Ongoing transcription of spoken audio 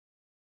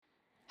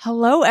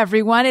Hello,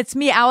 everyone. It's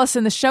me,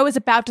 Allison. The show is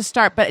about to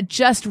start, but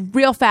just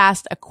real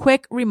fast, a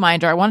quick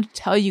reminder. I want to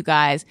tell you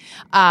guys,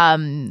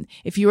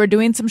 if you are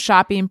doing some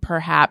shopping,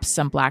 perhaps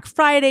some Black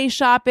Friday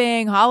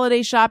shopping,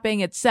 holiday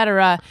shopping,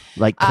 etc.,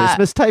 like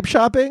Christmas type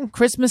shopping,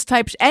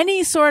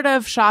 any sort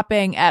of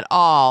shopping at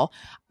all,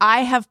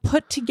 I have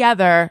put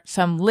together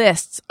some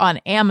lists on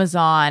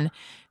Amazon.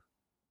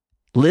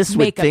 Lists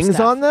with things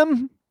stuff on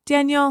them?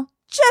 Daniel,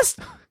 just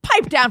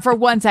pipe down for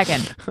 1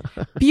 second.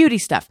 Beauty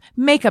stuff,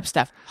 makeup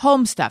stuff,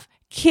 home stuff,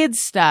 kids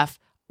stuff,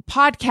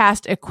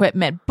 podcast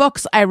equipment,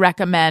 books I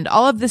recommend,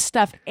 all of this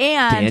stuff.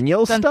 And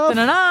Daniel's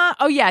stuff?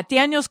 Oh yeah,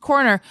 Daniel's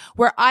Corner,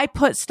 where I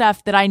put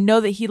stuff that I know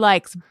that he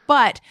likes.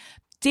 But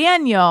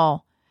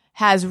Daniel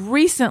has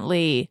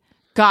recently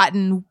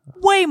gotten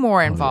way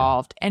more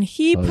involved, and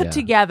he put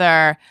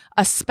together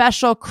a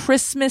special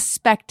Christmas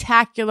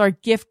spectacular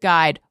gift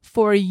guide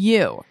for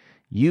you.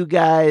 You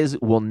guys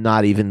will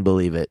not even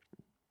believe it.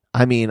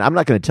 I mean, I'm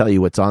not going to tell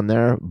you what's on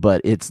there, but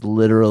it's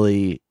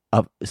literally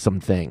some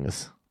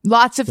things.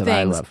 Lots of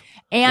things.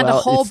 And a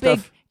whole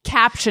big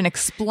caption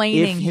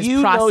explaining his process. If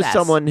you know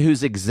someone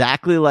who's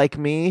exactly like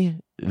me,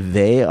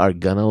 they are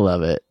going to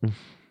love it.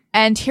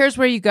 And here's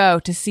where you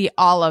go to see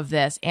all of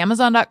this.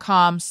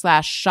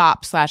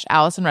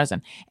 Amazon.com/shop/Allison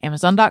Rosen.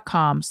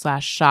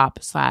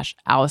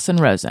 Amazon.com/shop/Allison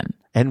Rosen.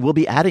 And we'll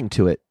be adding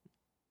to it.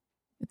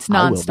 It's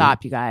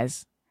nonstop, you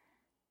guys.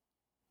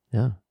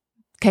 Yeah.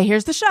 Okay,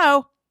 here's the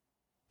show.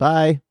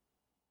 Bye.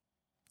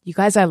 You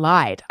guys, I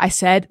lied. I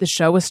said the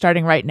show was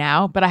starting right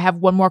now, but I have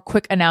one more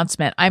quick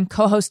announcement. I'm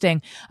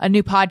co-hosting a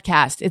new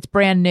podcast. It's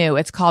brand new.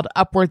 It's called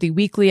Upworthy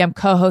Weekly. I'm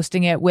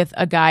co-hosting it with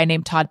a guy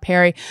named Todd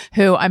Perry,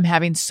 who I'm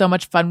having so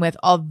much fun with,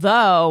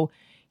 although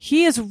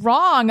he is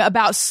wrong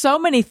about so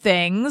many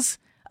things,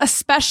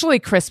 especially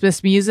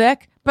Christmas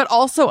music, but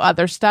also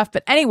other stuff.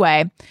 But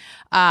anyway,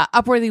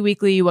 Upworthy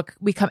Weekly,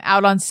 we come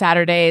out on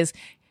Saturdays.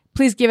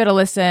 Please give it a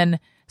listen,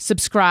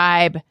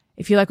 subscribe.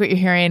 If you like what you're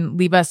hearing,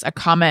 leave us a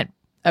comment,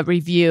 a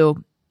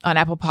review on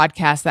Apple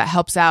Podcasts. That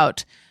helps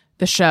out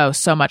the show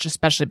so much,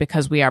 especially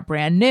because we are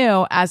brand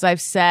new. As I've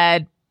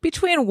said,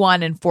 between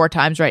 1 and 4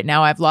 times right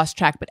now, I've lost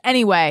track. But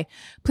anyway,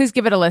 please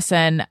give it a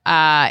listen.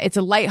 It's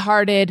a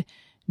lighthearted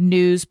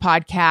news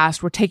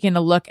podcast. We're taking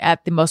a look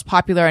at the most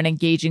popular and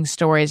engaging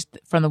stories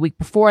from the week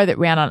before that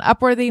ran on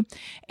Upworthy.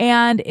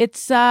 And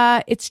it's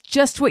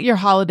just what your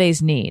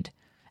holidays need.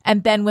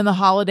 And then when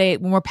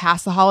we're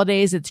past the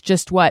holidays, it's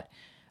just what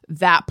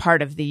that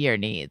part of the year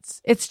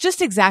needs. It's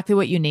just exactly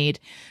what you need.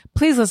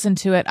 Please listen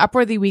to it.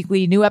 Upworthy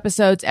Weekly, new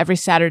episodes every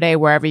Saturday,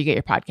 wherever you get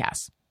your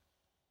podcasts.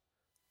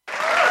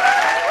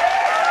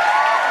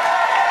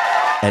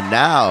 And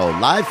now,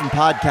 live from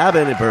Pod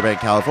Cabin in Burbank,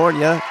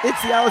 California,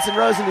 it's the Allison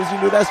Rosen is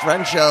Your New Best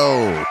Friend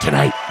show.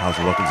 Tonight,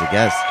 Allison welcomes a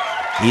guest.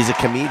 He's a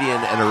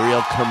comedian and a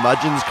real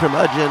curmudgeon.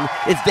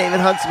 It's David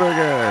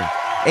Huntsberger.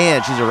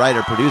 And she's a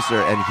writer,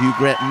 producer, and Hugh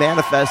Grant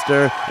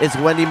manifester. It's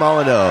Wendy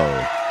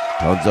Molyneux.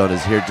 Tone Zone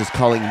is here just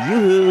calling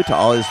yoo-hoo to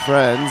all his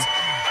friends.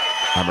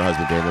 I'm her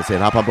husband, Daniel, saying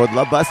hop on board the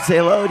Love Bus and say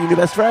hello to your new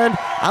best friend,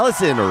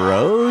 Allison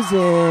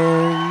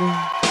Rosen.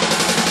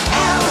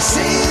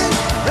 Allison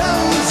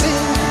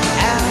Rosen.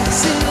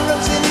 Allison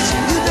Rosen is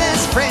your new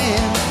best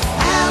friend.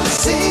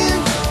 Allison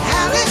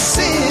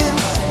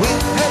with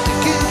her the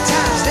good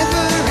times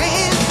never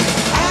end.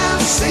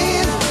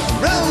 Allison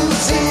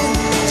Rosen,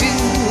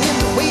 doing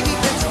the wavy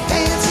pencil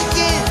dance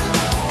again.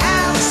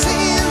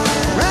 Allison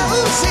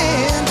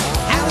Rosen.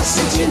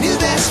 Allison's your new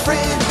best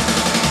friend.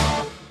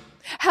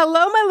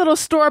 Hello, my little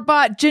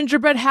store-bought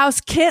gingerbread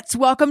house kits.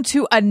 Welcome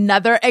to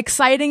another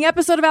exciting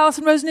episode of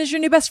Allison Rosen is Your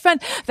New Best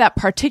Friend. That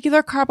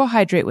particular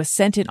carbohydrate was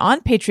sent in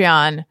on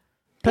Patreon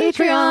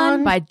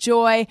by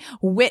Joy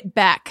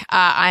Whitbeck.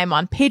 I'm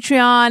on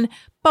Patreon.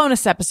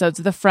 Bonus episodes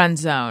of The Friend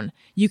Zone.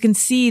 You can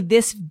see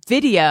this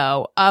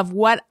video of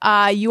what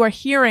you are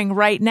hearing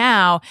right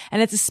now,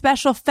 and it's a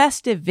special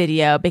festive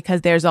video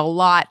because there's a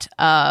lot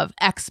of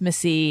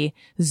Xmas-y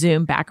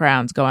Zoom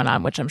backgrounds going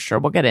on, which I'm sure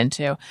we'll get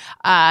into.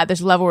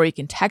 There's a level where you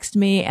can text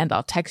me, and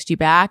I'll text you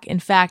back. In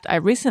fact, I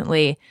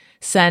recently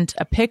sent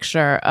a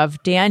picture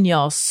of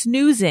Daniel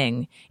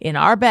snoozing in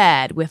our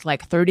bed with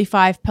like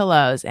 35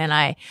 pillows, and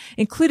I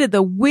included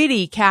the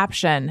witty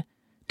caption,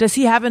 "Does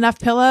he have enough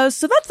pillows?"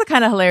 So that's the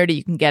kind of hilarity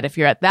you can get if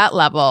you're at that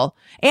level.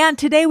 And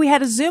today we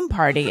had a Zoom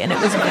party, and it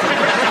was,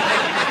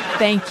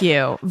 thank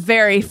you,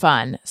 very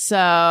fun.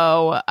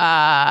 So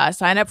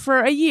sign up for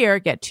a year,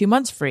 get 2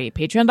 months free,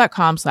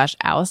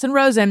 patreon.com/Allison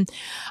Rosen.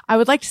 I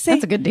would like to say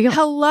that's a good deal.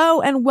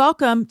 Hello and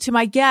welcome to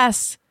my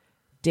guest,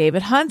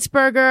 David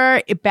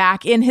Huntsberger,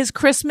 back in his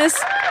Christmas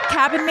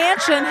cabin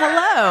mansion.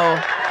 Hello.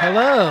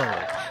 Hello.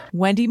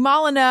 Wendy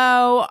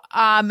Molyneux,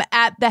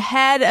 at the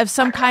head of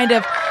some kind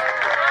of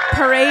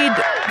parade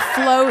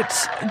float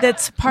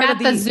that's part of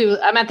the zoo.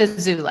 I'm at the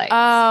zoo lights.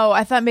 Oh,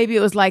 I thought maybe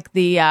it was like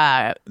the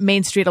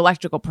Main Street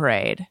Electrical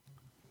Parade,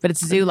 but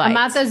it's zoo lights. I'm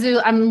at the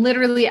zoo. I'm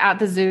literally at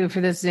the zoo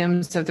for this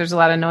Zoom, so if there's a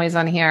lot of noise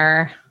on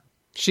here,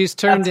 She's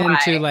turned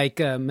That's into why. like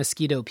a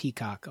mosquito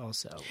peacock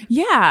also.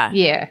 Yeah.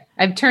 Yeah,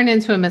 I've turned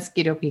into a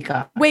mosquito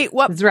peacock. Wait,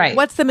 what? That's right.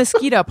 What's the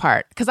mosquito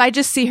part? Because I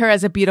just see her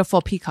as a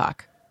beautiful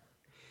peacock.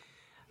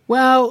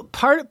 Well,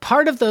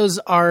 part of those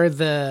are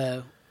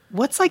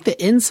what's like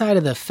the inside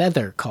of the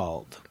feather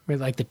called? Or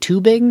like the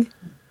tubing?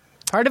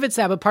 Part of it's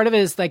that, but part of it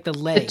is like the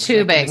legs.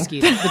 tubing. Like the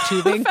mosquito. The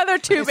tubing. Feather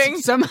tubing.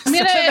 Some,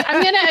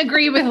 I'm gonna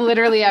agree with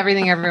literally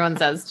everything everyone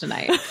says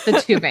tonight. The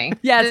tubing.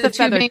 Yeah, it's the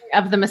feather. tubing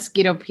of the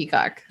mosquito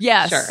peacock.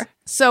 Yes. Sure.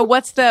 So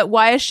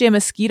why is she a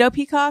mosquito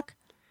peacock?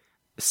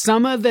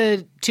 some of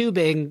the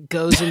tubing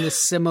goes in the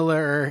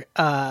similar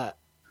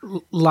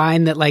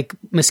line that like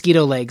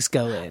mosquito legs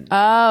go in.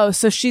 Oh,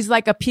 so she's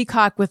like a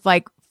peacock with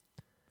like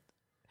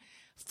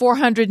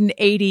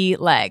 480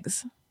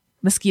 legs,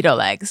 mosquito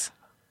legs.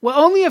 Well,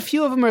 only a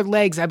few of them are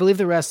legs. I believe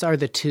the rest are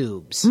the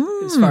tubes,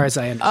 as far as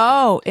I understand.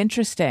 Oh,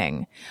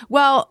 interesting.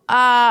 Well,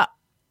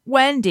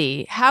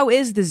 Wendy, how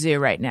is the zoo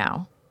right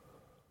now?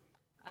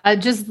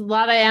 Just a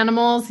lot of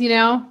animals, you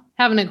know,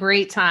 having a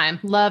great time,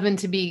 loving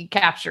to be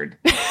captured.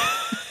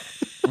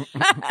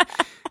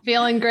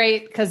 Feeling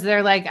great because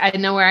they're like, I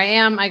know where I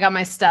am. I got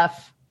my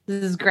stuff.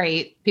 This is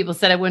great. People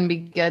said it wouldn't be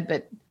good,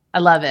 but I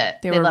love it.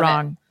 They were love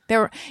wrong. They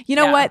were, you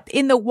know Yeah. what?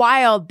 In the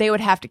wild, they would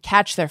have to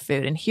catch their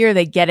food, and here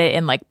they get it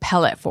in like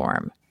pellet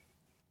form.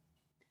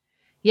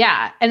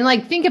 Yeah. And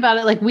like, think about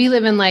it. Like, we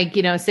live in like,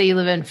 you know, say you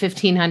live in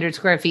 1,500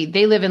 square feet.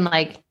 They live in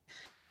like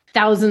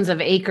thousands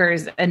of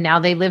acres, and now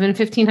they live in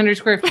 1,500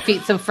 square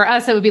feet. So for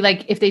us, it would be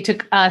like if they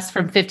took us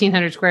from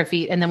 1,500 square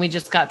feet and then we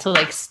just got to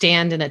like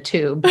stand in a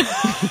tube.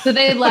 So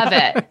they love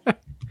it.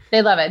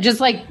 They love it. Just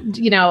like,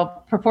 you know,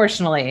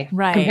 proportionally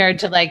Right. compared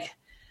to like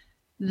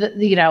the,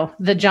 you know,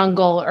 the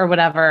jungle or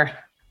whatever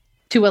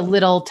to a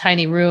little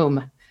tiny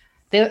room.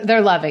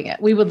 They're loving it.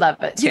 We would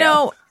love it too. You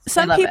know,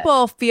 some love it.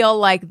 people feel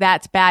like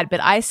that's bad, but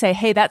I say,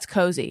 hey, that's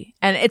cozy,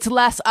 and it's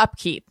less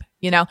upkeep.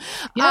 You know,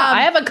 Yeah,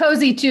 I have a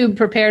cozy tube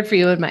prepared for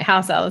you in my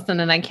house, Allison,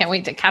 and I can't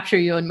wait to capture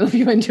you and move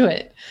you into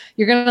it.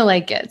 You're going to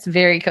like it. It's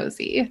very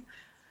cozy.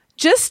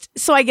 just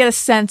so I get a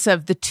sense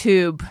of the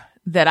tube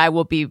that I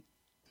will be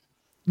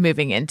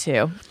moving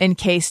into,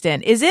 encased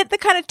in. Is it the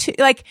kind of tube,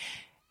 like,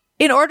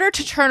 in order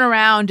to turn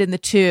around in the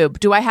tube,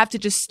 do I have to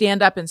just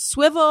stand up and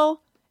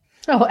swivel?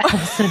 Oh,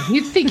 Allison,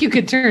 you think you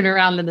could turn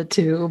around in the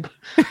tube?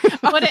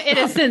 What an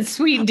innocent,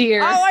 sweet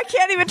dear. Oh, I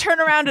can't even turn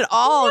around at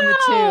all in the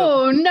tube.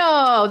 Oh,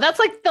 no. That's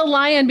like the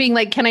lion being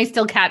like, can I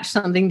still catch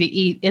something to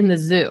eat in the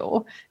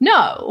zoo?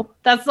 No,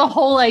 that's the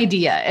whole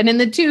idea. And in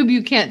the tube,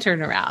 you can't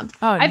turn around.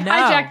 Oh, I've no.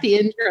 hijacked the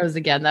intros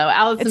again, though.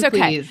 Allison, It's okay.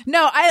 please.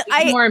 No, I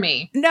Ignore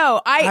me.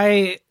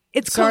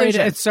 it's sorry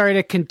collusion. sorry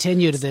to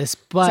continue to this,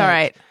 but It's all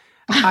right.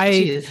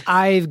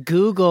 I've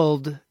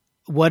Googled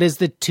what is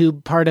the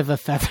tube part of a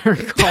feather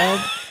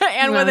called,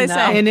 And what Oh, they no.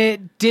 say. and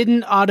it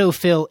didn't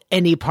autofill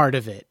any part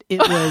of it. It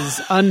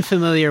was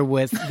unfamiliar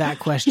with that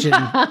question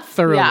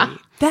thoroughly. Yeah.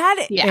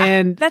 That Yeah.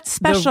 And that's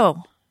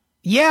special.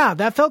 Yeah,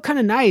 that felt kind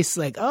of nice.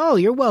 Like, oh,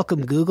 you're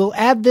welcome, Google.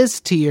 Add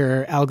this to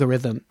your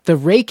algorithm. The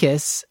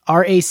rachis,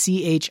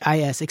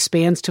 R-A-C-H-I-S,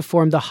 expands to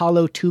form the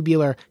hollow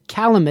tubular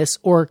calamus,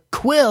 or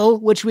quill,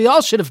 which we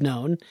all should have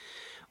known,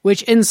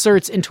 which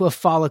inserts into a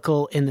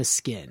follicle in the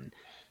skin.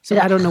 So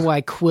I don't know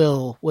why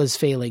quill was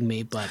failing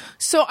me, but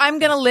So I'm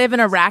going to live in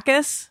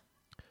Arrakis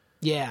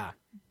yeah.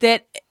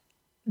 that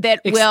will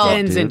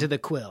Extends into the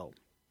quill.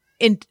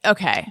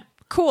 okay.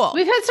 Cool.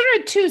 We've had sort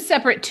of two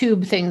separate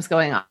tube things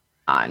going on.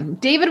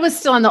 David was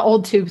still on the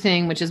old tube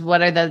thing, which is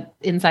what are the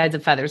insides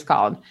of feathers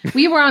called.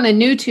 We were on a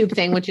new tube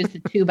thing, which is the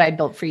tube I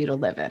built for you to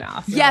live in,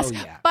 Allison. Yes,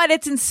 yeah. but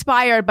it's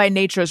inspired by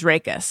nature's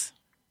Rachis.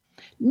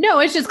 No,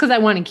 it's just because I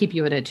want to keep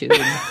you in a tube.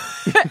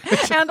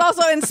 And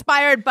also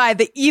inspired by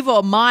the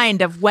evil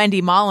mind of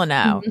Wendy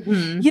Molyneux.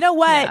 You know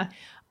what?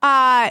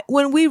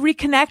 When we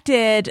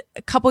reconnected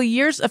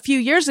a few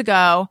years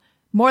ago,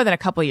 more than a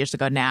couple years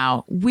ago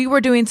now, we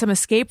were doing some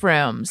escape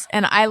rooms,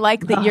 and I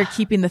like that you're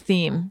keeping the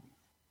theme.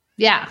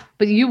 Yeah,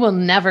 but you will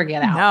never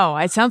get out. No,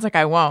 it sounds like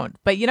I won't.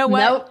 But you know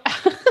what? Nope.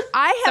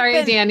 I have Sorry,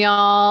 been, Daniel.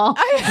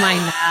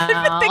 I've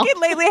been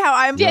thinking lately how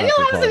I'm Daniel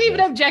No, hasn't even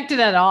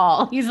objected at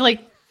all. He's like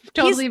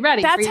totally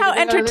ready. That's how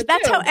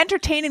that's how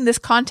entertaining this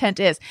content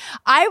is.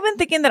 I've been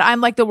thinking that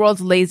I'm like the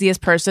world's laziest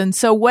person.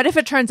 So what if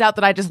it turns out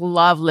that I just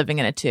love living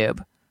in a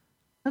tube?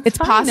 It's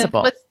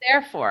possible. That's what it's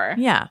there for.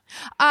 Yeah.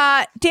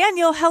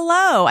 Daniel,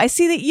 hello. I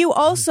see that you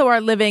also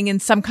are living in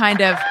some kind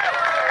of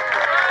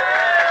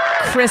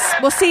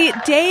well, see,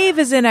 Dave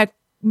is in a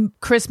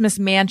Christmas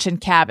mansion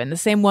cabin, the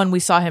same one we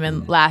saw him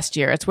in last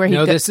year. It's where he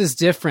No, goes. this is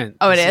different.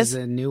 Oh, it This is?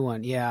 a new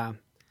one. Yeah.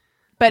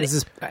 But This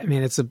is, I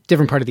mean, it's a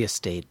different part of the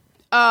estate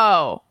where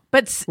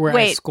I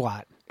wait,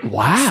 squat.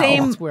 Wow.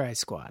 Same- That's where I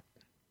squat.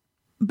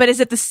 but is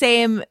it the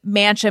same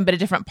mansion but a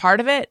different part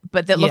of it?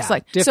 But that looks Yeah,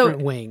 like different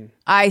so. wing.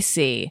 I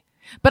see.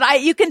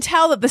 But you can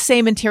tell that the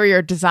same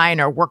interior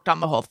designer worked on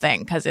the whole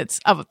thing because it's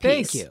of a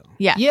piece. Thank you.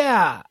 Yeah.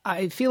 Yeah.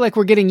 I feel like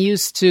we're getting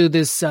used to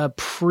this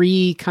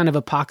pre kind of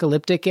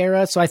apocalyptic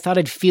era. So I thought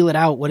I'd feel it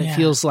out what it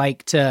feels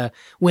like to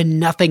when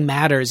nothing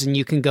matters and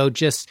you can go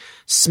just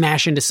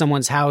smash into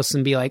someone's house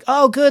and be like,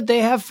 oh, good, they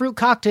have fruit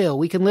cocktail.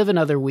 We can live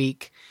another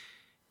week.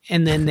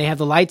 And then they have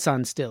the lights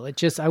on still.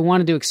 I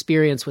wanted to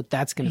experience what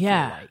that's going to feel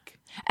like.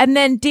 And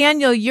then,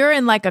 Daniel, you're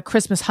in like a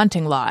Christmas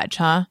hunting lodge,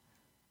 huh?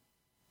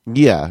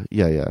 Yeah.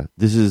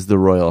 This is the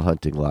Royal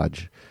Hunting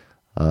Lodge.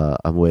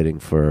 I'm waiting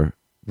for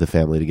the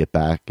family to get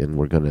back, and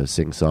we're going to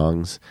sing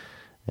songs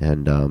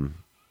and,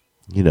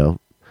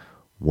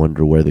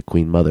 wonder where the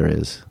Queen Mother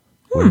is.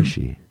 Where is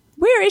she?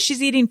 Where is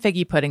she's eating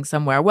figgy pudding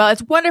somewhere? Well,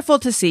 it's wonderful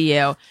to see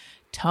you.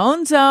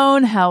 Tone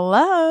Zone,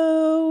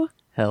 hello.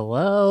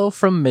 Hello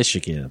from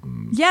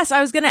Michigan. Yes,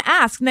 I was going to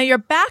ask. Now, your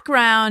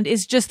background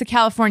is just the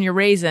California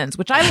raisins,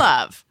 which I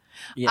love.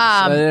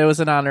 Yes, it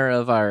was in honor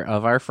of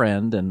our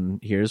friend, and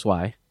here's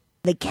why.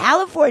 The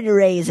California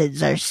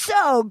raisins are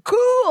so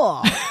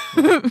cool.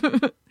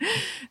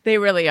 They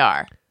really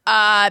are.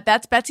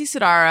 That's Betsy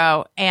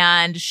Sodaro,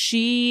 and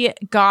she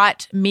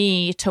got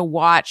me to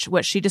watch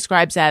what she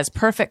describes as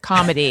perfect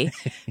comedy,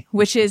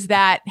 which is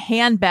that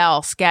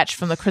handbell sketch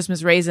from the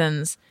Christmas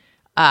Raisins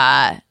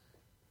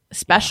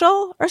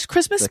special or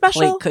Christmas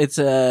special. It's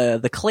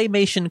the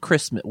Claymation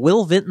Christmas.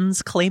 Will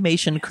Vinton's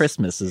Claymation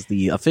Christmas is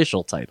the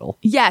official title.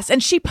 Yes,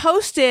 and she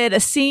posted a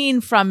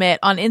scene from it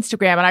on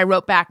Instagram, and I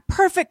wrote back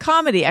 "perfect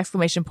comedy!" !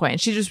 And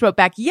she just wrote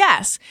back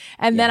yes.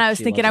 And then I was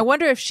thinking, I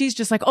wonder if she's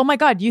just like, oh my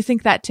god, you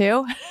think that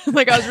too?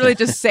 Like I was really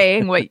just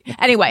saying what.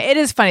 Anyway, it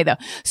is funny though.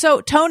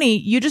 So Tony,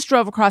 you just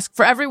drove across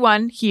for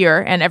everyone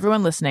here and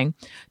everyone listening.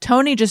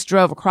 Tony just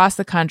drove across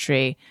the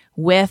country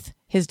with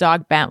his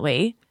dog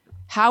Bentley.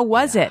 How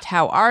was it?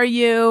 How are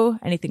you?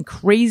 Anything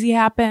crazy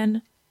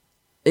happen?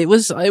 It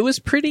was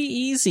pretty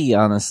easy,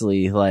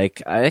 honestly.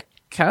 Like I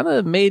kind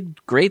of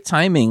made great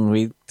timing.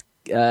 We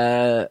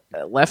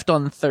left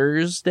on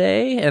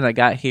Thursday and I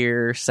got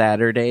here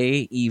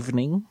Saturday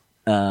evening.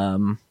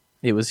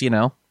 It was,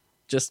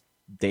 just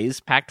days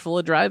packed full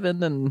of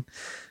driving and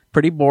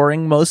pretty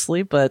boring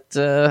mostly, but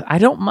I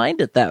don't mind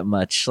it that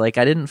much. Like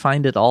I didn't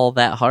find it all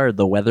that hard.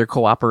 The weather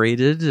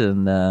cooperated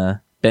and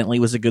Bentley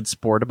was a good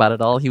sport about it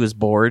all. He was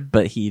bored,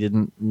 but he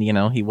didn't,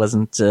 he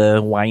wasn't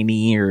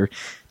whiny or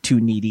too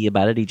needy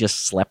about it. He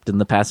just slept in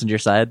the passenger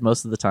side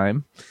most of the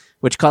time,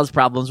 which caused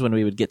problems when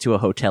we would get to a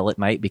hotel at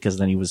night because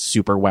then he was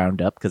super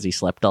wound up because he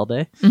slept all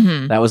day.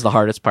 Mm-hmm. That was the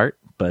hardest part.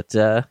 But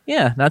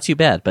not too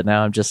bad. But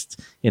now I'm just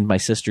in my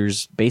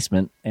sister's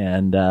basement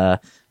and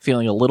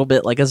feeling a little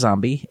bit like a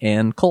zombie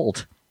and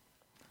cold.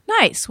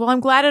 Nice. Well,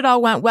 I'm glad it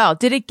all went well.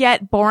 Did it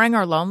get boring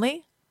or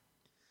lonely?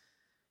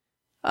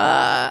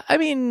 I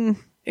mean,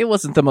 it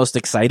wasn't the most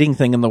exciting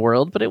thing in the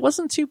world, but it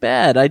wasn't too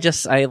bad.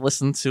 I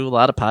listened to a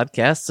lot of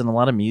podcasts and a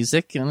lot of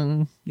music,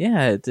 and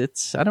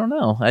it's I don't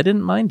know. I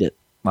didn't mind it,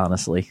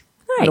 honestly.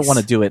 Nice. I don't want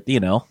to do it,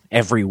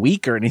 every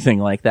week or anything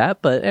like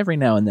that, but every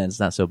now and then it's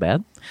not so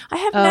bad.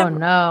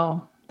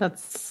 No.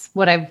 That's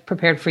what I've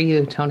prepared for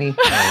you, Tony.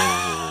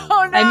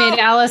 Oh, no. I made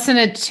Alice in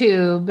a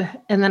tube,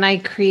 and then I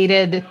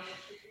created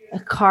a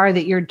car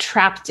that you're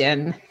trapped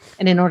in.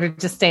 And in order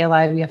to stay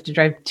alive, you have to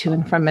drive to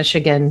and from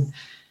Michigan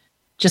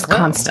just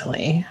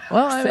constantly.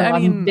 Well,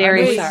 I'm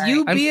very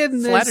sorry.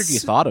 I'm flattered you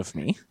thought of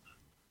me.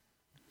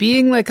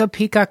 Being like a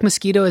peacock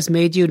mosquito has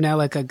made you now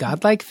like a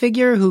godlike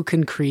figure who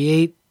can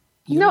create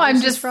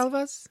I'm just for all of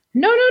us?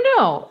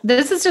 No.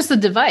 This is just a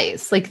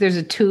device. Like there's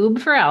a tube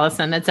for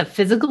Allison. It's a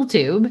physical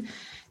tube.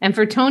 And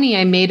for Tony,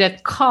 I made a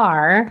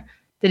car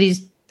that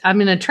I'm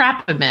going to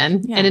trap him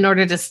in. Yeah. And in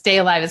order to stay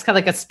alive, it's kind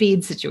of like a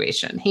speed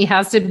situation. He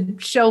has to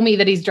show me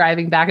that he's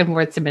driving back and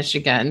forth to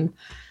Michigan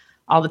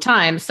all the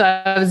time. So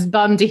I was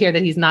bummed to hear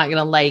that he's not going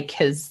to like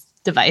his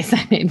device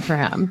I made for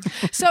him.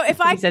 So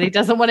he said he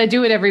doesn't want to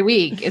do it every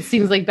week. It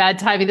seems like bad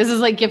timing. This is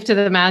like Gift to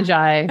the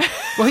Magi.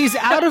 Well, he's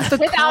out of the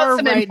car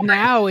right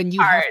now, and you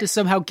have to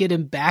somehow get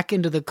him back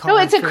into the car. No,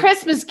 it's a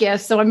Christmas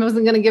gift, so I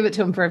wasn't going to give it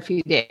to him for a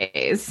few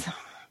days.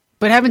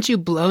 But haven't you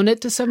blown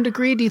it to some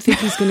degree? Do you think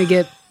he's going to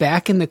get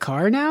back in the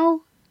car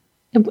now?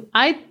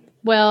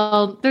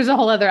 Well, there's a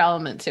whole other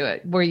element to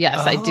it where,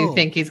 yes, I do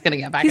think he's going to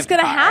get back. He's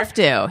going to have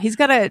to.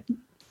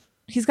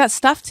 He's got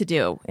stuff to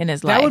do in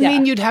his life. That would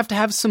mean you'd have to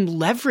have some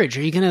leverage.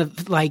 Are you going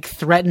to like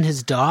threaten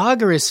his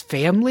dog or his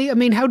family? I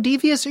mean, how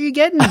devious are you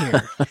getting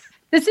here?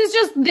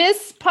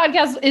 This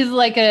podcast is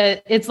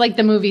it's like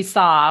the movie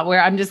Saw,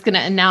 where I'm just going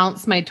to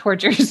announce my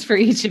tortures for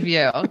each of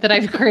you that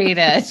I've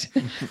created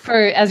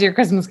as your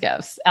Christmas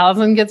gifts.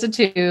 Allison gets a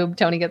tube,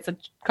 Tony gets a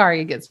car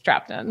he gets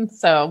trapped in.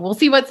 So we'll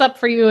see what's up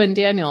for you and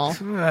Daniel.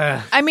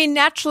 I mean,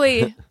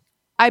 naturally,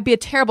 I'd be a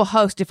terrible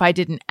host if I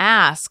didn't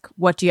ask,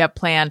 what do you have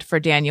planned for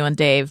Daniel and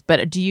Dave?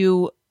 But do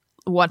you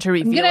want to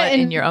reveal it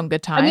in your own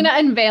good time? I'm going to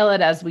unveil it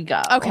as we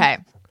go. Okay.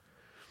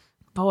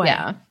 Boy,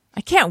 yeah.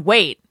 I can't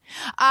wait.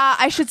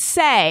 I should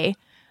say,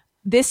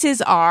 this is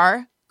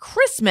our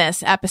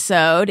Christmas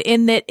episode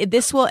in that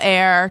this will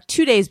air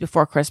 2 days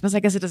before Christmas. I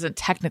guess it doesn't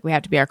technically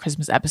have to be our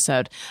Christmas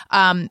episode.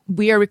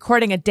 We are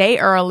recording a day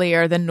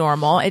earlier than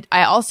normal.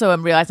 I also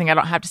am realizing I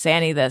don't have to say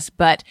any of this,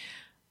 but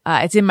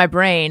it's in my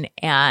brain,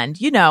 and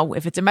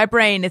if it's in my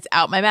brain, it's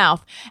out my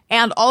mouth.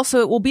 And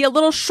also, it will be a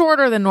little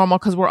shorter than normal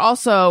because we're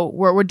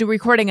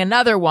recording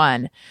another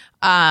one.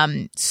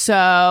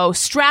 So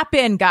strap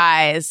in,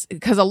 guys,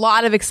 because a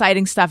lot of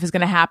exciting stuff is going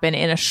to happen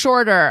in a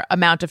shorter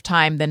amount of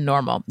time than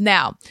normal.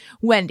 Now,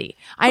 Wendy,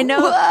 I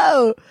know,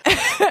 Whoa!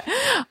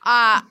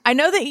 I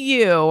know that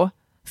you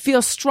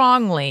feel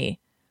strongly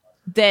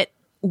that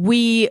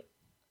we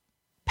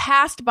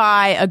passed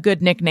by a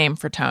good nickname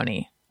for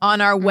Tony on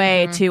our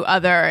way to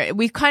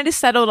we've kind of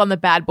settled on the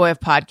bad boy of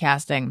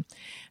podcasting.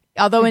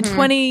 Although in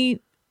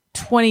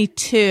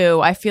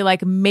 2022, I feel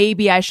like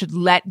maybe I should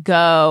let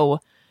go.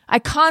 I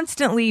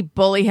constantly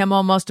bully him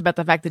almost about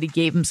the fact that he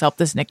gave himself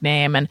this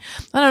nickname, and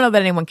I don't know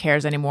that anyone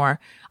cares anymore.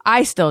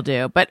 I still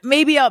do, but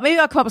maybe I'll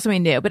come up with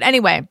something new. But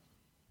anyway,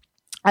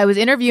 I was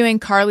interviewing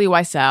Carly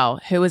Weissel,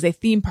 who is a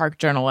theme park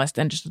journalist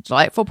and just a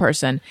delightful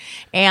person,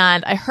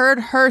 and I heard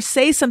her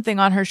say something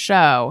on her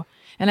show,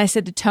 and I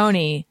said to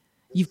Tony,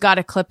 "You've got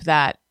to clip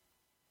that,"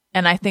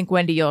 and I think,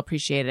 Wendy, you'll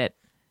appreciate it.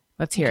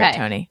 Let's hear it,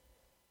 Tony.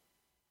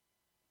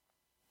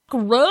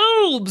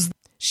 Robes.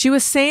 She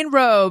was saying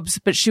robes,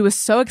 but she was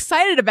so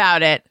excited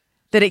about it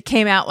that it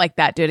came out like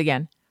that. Do it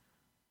again.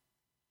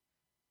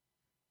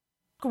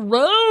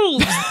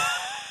 Grobes.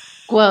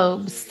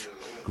 Globes.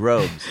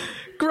 Grobes.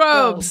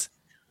 Grobes.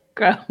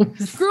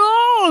 Grobes.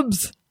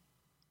 Grobes.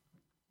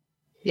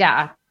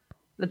 Yeah.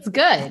 That's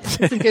good.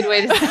 That's a good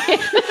way to say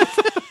it.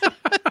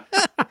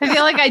 I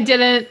feel like I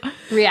didn't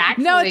react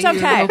No, the way it's you were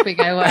okay. hoping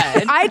I would.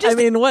 I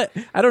mean, what?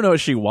 I don't know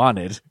what she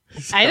wanted.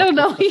 I don't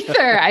know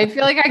either. I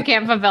feel like I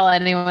can't fulfill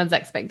anyone's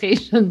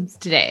expectations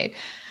today,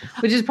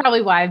 which is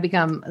probably why I've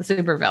become a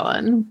super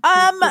villain.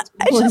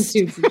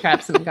 Tubes and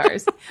traps in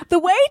cars. The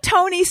way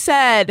Tony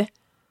said,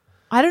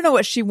 I don't know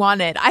what she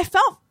wanted. I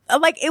felt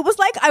like it was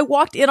like I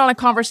walked in on a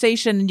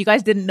conversation and you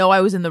guys didn't know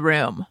I was in the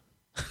room.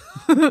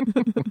 I'm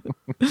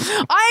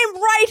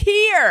right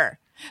here.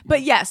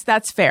 But yes,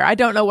 that's fair. I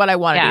don't know what I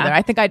wanted either.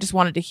 I think I just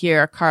wanted to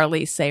hear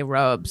Carly say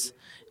robes,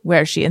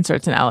 where she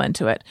inserts an L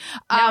into it.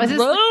 Now, is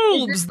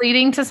this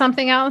leading to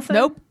something else?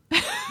 Nope.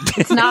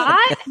 It's not?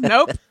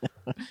 Nope.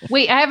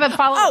 Wait, I have a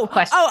follow-up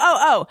question.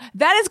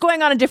 That is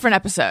going on a different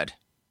episode.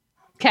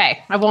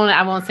 Okay. I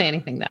won't say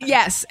anything then.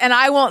 Yes, and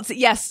I won't.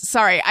 Yes,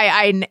 sorry.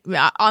 I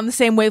on the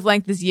same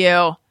wavelength as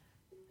you.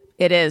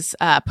 It is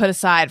put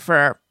aside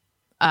for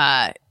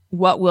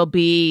what will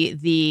be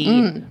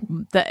the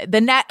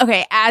net.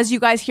 Okay, as you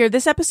guys hear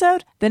this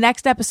episode, the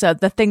next episode,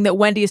 the thing that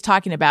Wendy is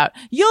talking about,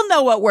 you'll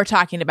know what we're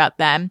talking about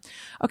then.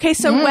 Okay,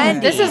 so Wendy,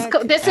 this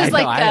is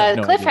like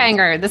a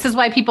cliffhanger. This is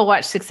why people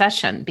watch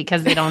Succession,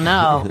 because they don't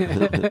know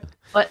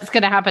what's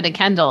going to happen to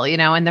Kendall,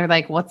 and they're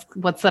like,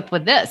 what's up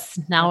with this?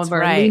 Now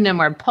we're leading him,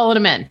 we're pulling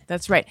him in.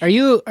 That's right. Are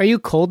you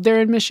cold there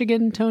in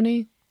Michigan,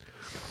 Tony?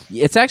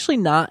 It's actually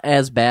not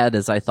as bad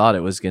as I thought it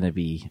was going to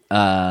be.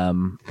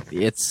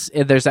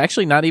 There's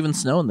actually not even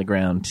snow on the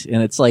ground,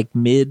 and it's like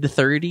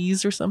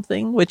mid-30s or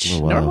something, which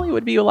normally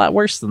would be a lot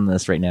worse than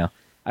this right now.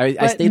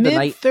 I stayed the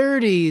night.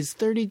 Mid-30s,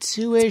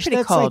 32-ish.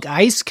 That's cold. like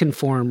ice can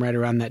form right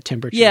around that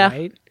temperature, Yeah,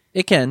 right?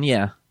 it can,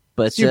 yeah.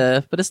 But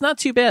it's not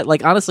too bad.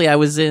 Like, honestly, I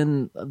was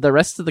in the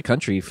rest of the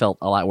country felt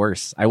a lot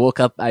worse.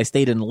 I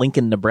stayed in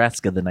Lincoln,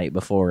 Nebraska the night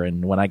before,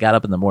 and when I got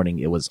up in the morning,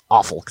 it was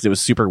awful because it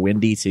was super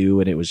windy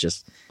too, and it was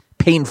just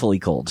painfully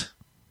cold.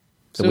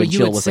 The wind you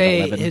chill would was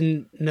say like 11.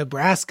 in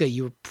Nebraska,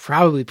 you were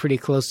probably pretty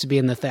close to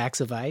being the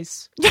Thacks of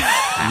Ice. You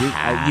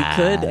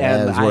could, and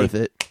That was worth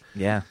it.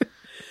 Yeah,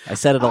 I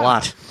said it a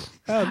lot.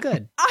 Oh,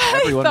 good.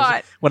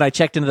 When I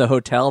checked into the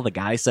hotel, the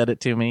guy said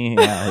it to me.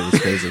 Yeah, it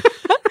was crazy.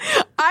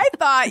 I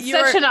thought you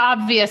Such were an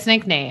obvious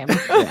nickname.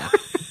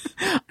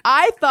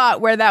 I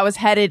thought where that was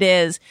headed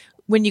is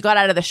when you got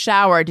out of the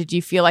shower, did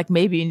you feel like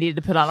maybe you needed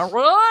to put on a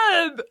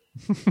robe?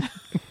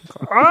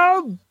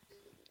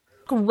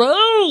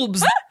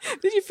 Robes.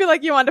 Did you feel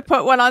like you wanted to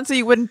put one on so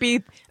you wouldn't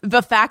be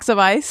the Thacks of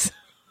Ice?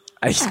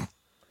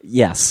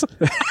 Yes.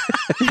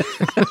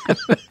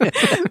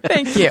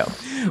 Thank you.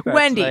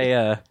 Wendy.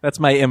 That's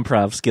my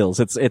improv skills.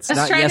 It's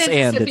not yes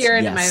and it's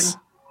yes.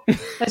 I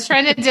was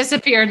trying to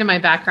disappear into my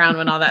background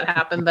when all that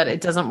happened, but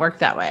it doesn't work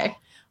that way.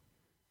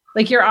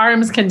 Like your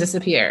arms can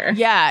disappear.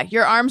 Yeah,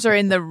 your arms are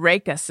in the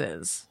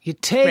rakuses. You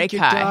take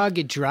your Rakai. dog,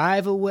 you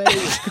drive away,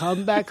 you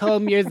come back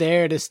home, you're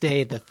there to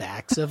stay. The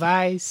Thacks of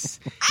Ice.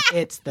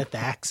 It's the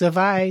Thacks of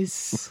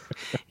Ice.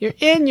 You're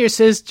in your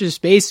sister's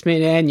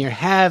basement and you're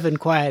having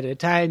quite a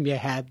time. You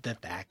had the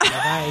Thacks of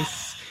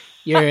Ice.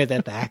 You're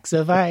the Thacks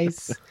of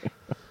Ice.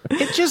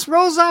 It just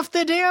rolls off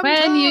the damn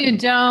When tongue. you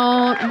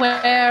don't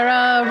wear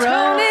a robe.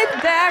 Tony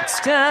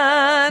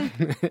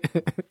Braxton.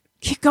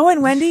 Keep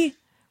going, Wendy.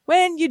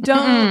 When you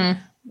don't.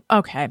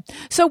 Okay.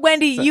 So,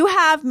 Wendy, you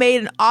have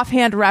made an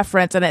offhand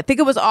reference, and I think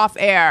it was off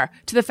air,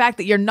 to the fact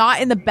that you're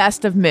not in the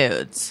best of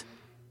moods.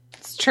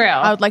 It's true.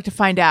 I would like to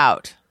find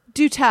out.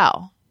 Do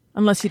tell,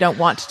 unless you don't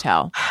want to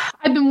tell.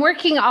 I've been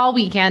working all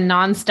weekend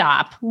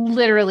nonstop,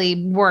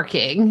 literally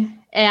working.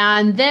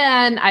 And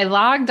then I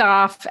logged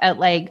off at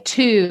like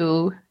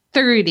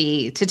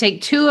 2:30 to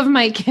take 2 of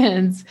my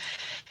kids.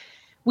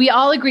 We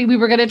all agreed we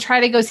were going to try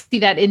to go see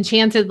that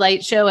Enchanted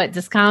Light show at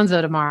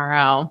Descanso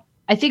tomorrow.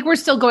 I think we're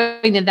still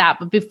going to that,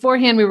 but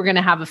beforehand we were going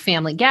to have a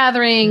family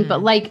gathering.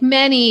 But like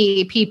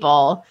many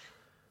people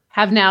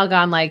have now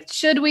gone like,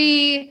 should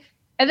we?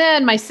 And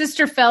then my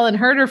sister fell and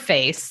hurt her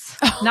face.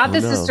 Not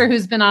the sister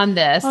who's been on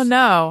this. Oh,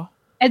 no.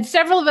 And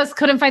several of us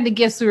couldn't find the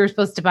gifts we were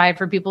supposed to buy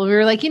for people. We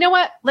were like, you know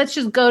what? Let's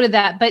just go to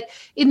that. But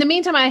in the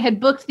meantime, I had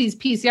booked these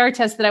PCR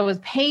tests that I was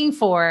paying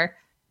for.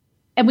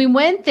 And we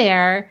went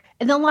there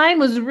and the line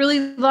was really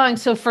long.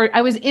 So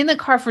I was in the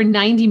car for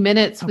 90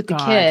 minutes with the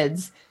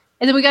kids.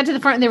 And then we got to the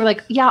front and they were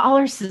like, yeah, all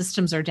our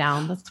systems are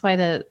down. That's why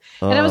and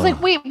I was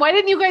like, wait, why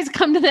didn't you guys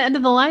come to the end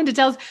of the line to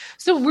tell us?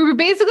 So we were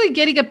basically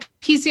getting a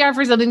PCR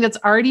for something that's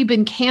already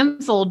been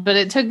canceled, but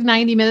it took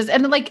 90 minutes.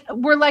 And like,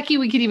 we're lucky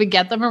we could even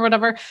get them or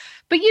whatever.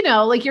 But you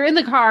know, like you're in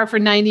the car for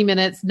 90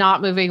 minutes,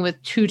 not moving with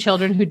 2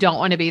 children who don't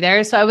want to be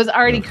there. So I was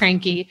already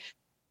cranky.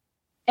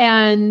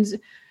 And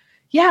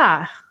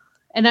yeah.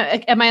 And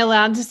am I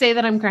allowed to say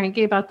that I'm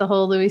cranky about the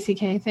whole Louis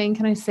C.K. thing?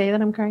 Can I say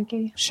that I'm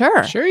cranky?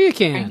 Sure. Sure you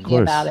can. Cranky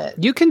about it.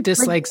 You can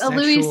dislike a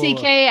Louis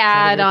C.K.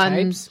 ad on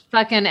types.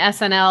 fucking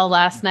SNL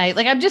last night.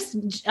 Like I've got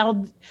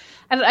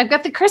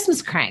the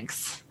Christmas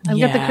cranks. I've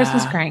got the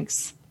Christmas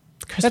cranks.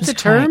 That's a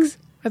term?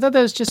 I thought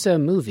that was just a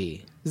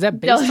movie. Is that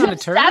based on a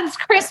term? That's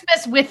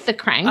Christmas with the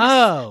cranks.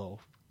 Oh.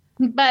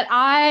 But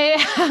I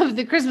have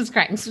the Christmas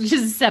cranks, which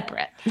is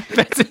separate.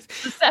 That's a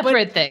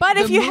separate thing. But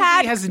if the you movie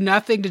had... has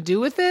nothing to do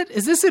with it?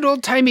 Is this an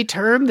old-timey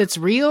term that's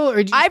real?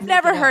 Or I've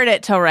never heard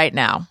it till right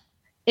now.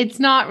 It's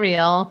not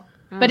real.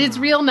 But it's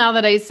real now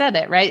that I said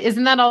it, right?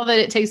 Isn't that all that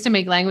it takes to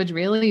make language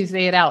real? You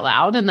say it out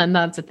loud, and then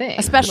that's a thing.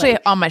 Especially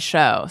on my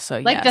show. So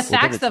like yes. the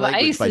facts of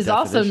ice is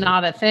also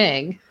not a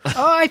thing.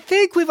 Oh, I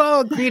think we've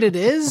all agreed it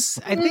is.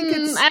 I think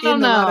it's I don't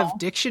in know. a lot of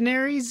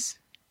dictionaries.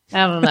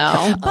 I don't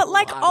know. But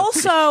like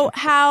also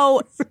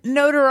how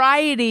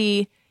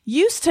notoriety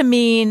used to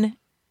mean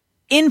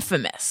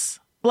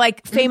infamous,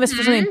 like famous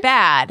for something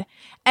bad.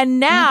 And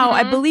now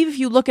I believe if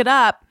you look it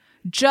up,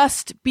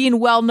 just being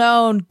well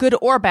known, good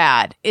or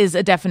bad, is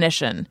a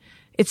definition.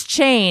 It's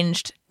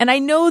changed. And I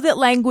know that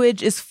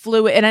language is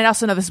fluid. And I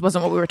also know this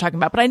wasn't what we were talking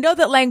about, but I know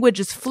that language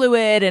is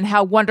fluid and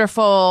how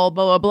wonderful,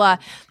 blah, blah, blah.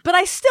 But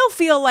I still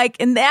feel like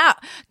tune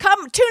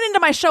into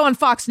my show on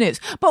Fox News.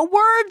 But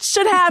words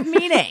should have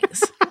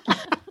meanings.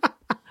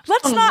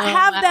 Let's not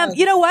have them.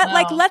 You know what? No.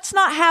 Like, let's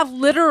not have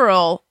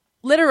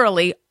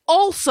literally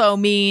also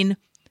mean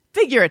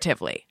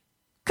figuratively.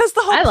 Because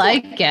the whole I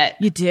like it.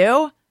 You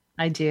do?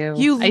 I do.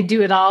 I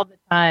do it all the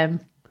time.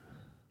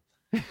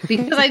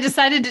 Because I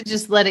decided to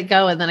just let it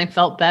go and then I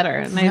felt better.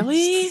 And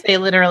Really? I say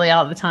literally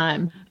all the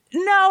time.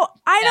 No,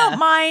 I don't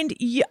mind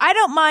you. I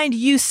don't mind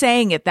you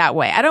saying it that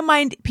way. I don't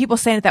mind people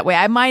saying it that way.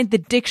 I mind the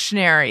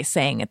dictionary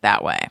saying it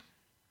that way.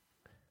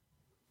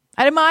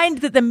 I don't mind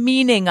that the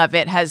meaning of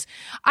it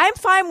I'm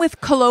fine with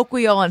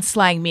colloquial and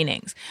slang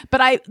meanings,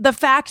 but the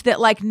fact that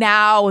like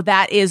now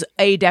that is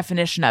a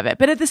definition of it.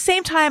 But at the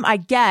same time, I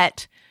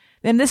get,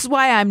 and this is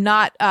why I'm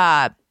not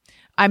a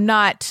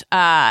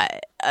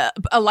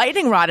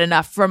lightning rod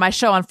enough for my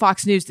show on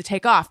Fox News to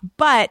take off.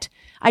 But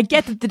I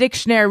get that the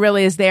dictionary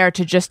really is there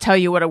to just tell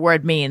you what a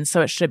word means,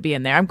 so it should be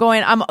in there. I'm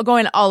going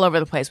all over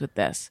the place with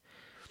this.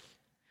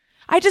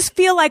 I just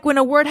feel like when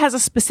a word has a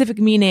specific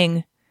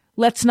meaning,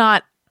 let's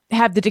not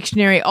have the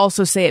dictionary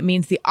also say it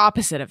means the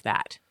opposite of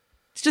that.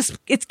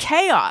 It's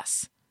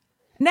chaos.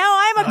 Now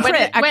I'm a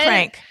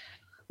crank.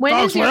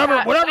 When's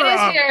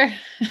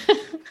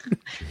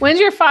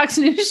your Fox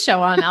News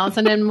show on,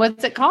 Allison? And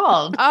what's it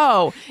called?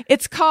 Oh,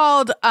 it's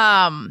called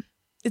That's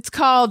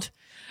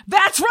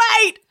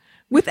Right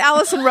with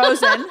Allison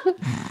Rosen.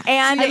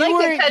 And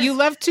You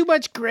left too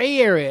much gray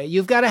area.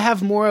 You've got to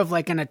have more of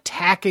like an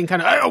attacking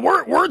kind of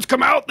words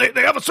come out.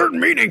 They have a certain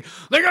meaning.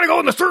 They got to go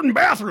in a certain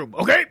bathroom.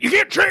 Okay, you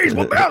can't change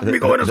what bathroom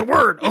you go in as a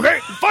word. Okay,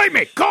 fight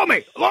me, call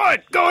me, lie.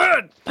 Go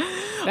ahead.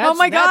 Oh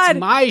my God, that's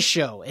my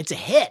show. It's a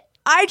hit.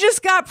 I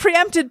just got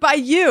preempted by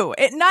you.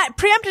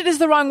 Preempted is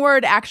the wrong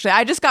word, actually.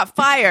 I just got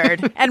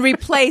fired and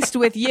replaced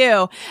with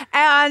you.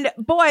 And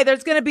boy,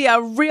 there's going to be a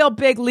real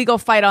big legal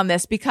fight on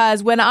this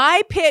because when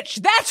I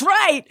pitched That's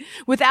Right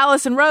with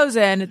Allison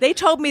Rosen, they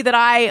told me that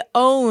I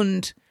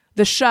owned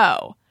the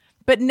show.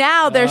 But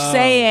now they're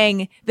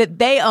saying that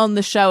they own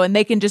the show and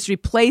they can just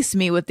replace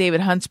me with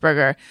David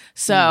Huntsberger.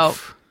 So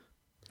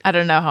I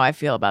don't know how I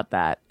feel about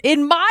that.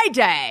 In my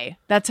day,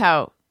 that's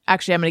how...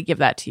 Actually, I'm going to give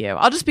that to you.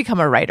 I'll just become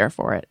a writer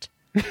for it.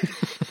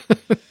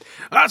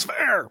 That's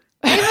fair.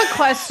 I have a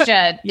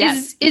question.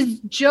 Yes.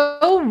 Is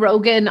Joe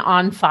Rogan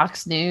on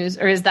Fox News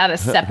or is that a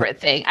separate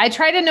thing? I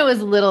try to know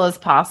as little as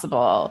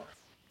possible.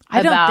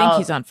 I don't think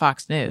he's on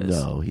Fox News.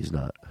 No, he's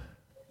not.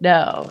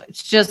 No,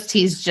 it's just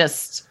he's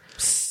just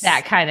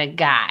that kind of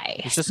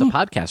guy. He's just a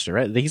podcaster,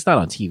 right? He's not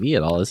on TV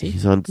at all, is he?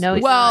 He's on. No,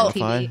 he's Well-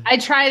 not on TV. I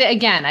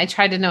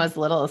tried to know as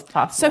little as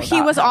possible. So he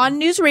about was him. on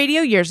News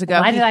Radio years ago.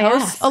 Why He did I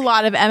hosts ask? a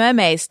lot of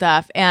MMA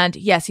stuff, and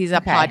yes, he's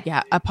a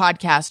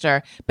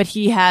podcaster. But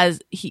he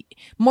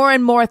more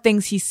and more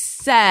things he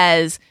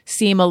says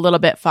seem a little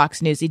bit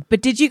Fox Newsy.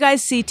 But did you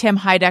guys see Tim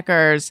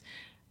Heidecker's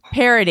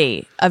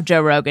parody of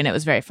Joe Rogan? It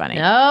was very funny.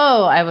 No,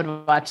 I would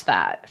watch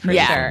that for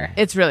sure.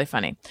 It's really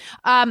funny.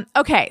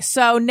 Okay,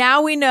 so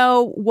now we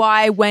know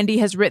why Wendy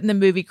has written the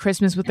movie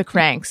Christmas with the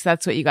Cranks.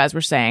 That's what you guys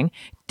were saying.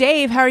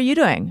 Dave, how are you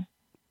doing?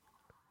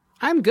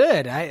 I'm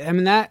good. I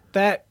mean,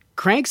 that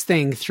Cranks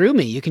thing threw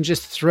me. You can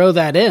just throw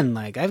that in.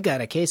 Like, I've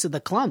got a case of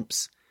the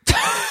clumps.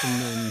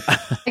 And then,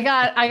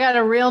 I got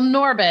a real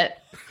Norbit.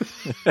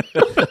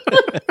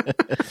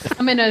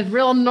 I'm in a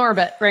real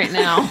Norbit right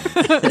now.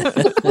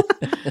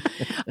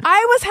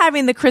 I was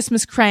having the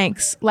Christmas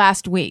cranks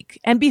last week.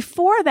 And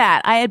before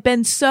that, I had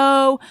been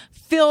so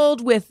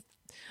filled with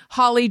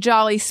holly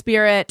jolly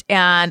spirit.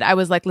 And I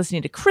was like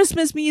listening to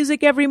Christmas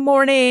music every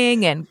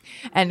morning and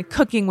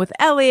cooking with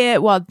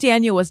Elliot while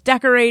Daniel was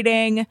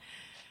decorating.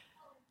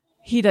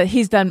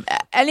 He's done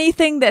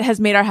anything that has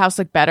made our house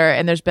look better.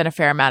 And there's been a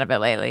fair amount of it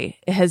lately.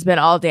 It has been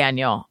all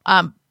Daniel.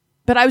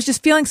 But I was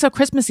just feeling so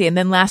Christmassy. And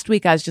then last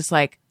week I was just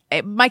like,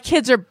 my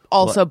kids are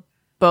also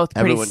both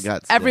pretty everyone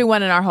got sick.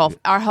 Everyone in our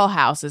whole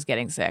house is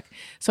getting sick.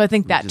 So I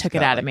think that took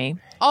it out of me.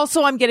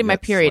 Also, I'm getting my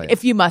period,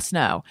 if you must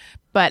know.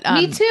 But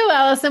Me too,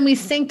 Allison. We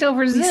synced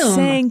over Zoom.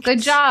 synced.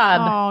 Good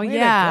job. Oh, way to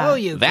yeah. go,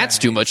 you That's guys.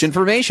 too much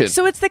information.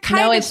 So it's the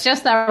kind No, of it's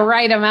just the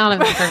right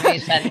amount of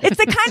information. It's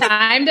the kind of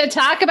time to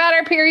talk about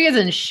our periods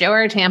and show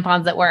our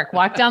tampons at work.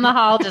 Walk down the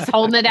hall, just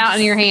holding it out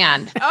in your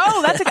hand.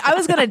 Oh, I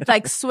was gonna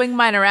like swing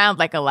mine around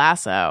like a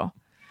lasso.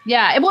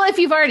 Yeah. Well, if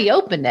you've already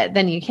opened it,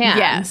 then you can.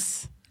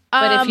 Yes.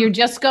 But if you're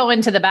just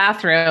going to the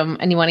bathroom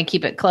and you want to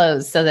keep it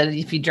closed so that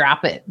if you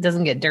drop it, it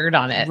doesn't get dirt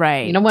on it.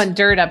 Right. You don't want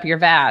dirt up your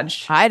vag.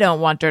 I don't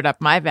want dirt up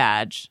my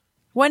vag.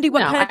 Wendy, what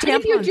No, kind of I mean,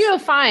 if you tampons? do,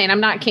 fine.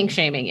 I'm not kink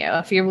shaming you.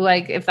 If you're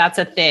like, if that's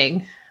a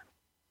thing.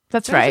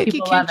 That's Sounds right. like you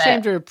People kink love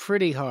shamed it. her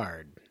pretty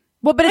hard.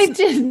 Well, but I it's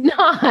did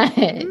not.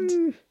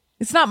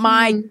 it's not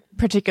my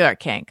particular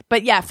kink.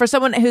 But yeah, for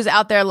someone who's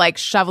out there like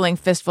shoveling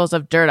fistfuls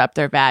of dirt up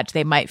their vag,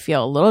 they might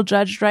feel a little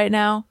judged right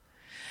now.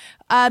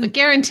 I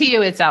guarantee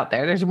you it's out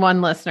there. There's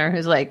one listener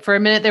who's like, for a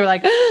minute, they were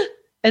like,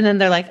 and then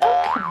they're like,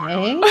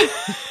 okay.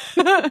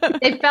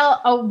 They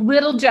felt a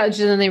little judged,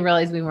 and then they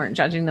realized we weren't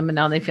judging them, and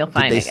now they feel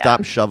fine Did they again.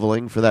 stop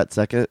shoveling for that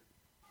second?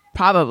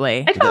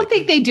 Probably. I don't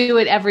think they do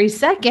it every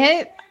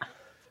second.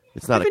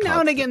 It's not Every a now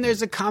and constant. again,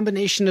 there's a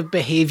combination of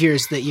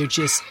behaviors that you're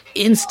just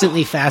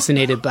instantly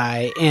fascinated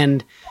by,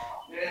 and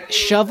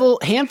shovel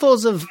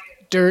handfuls of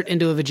dirt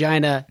into a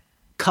vagina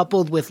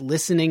coupled with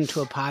listening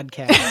to a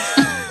podcast.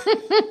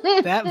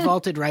 That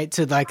vaulted right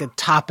to like a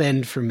top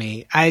end for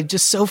me. I'm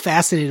just so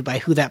fascinated by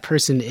who that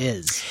person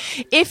is.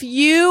 If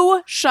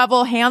you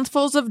shovel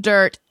handfuls of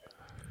dirt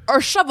or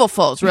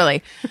shovelfuls,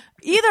 really,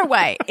 either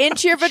way,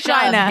 into your Shove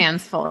vagina,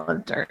 hands full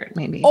of dirt,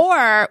 maybe.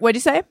 or what'd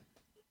you say?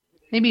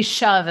 Maybe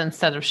shove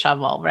instead of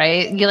shovel,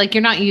 right?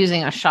 You're not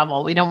using a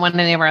shovel. We don't want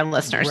any of our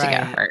listeners to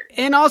get hurt.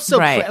 And also,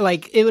 Right.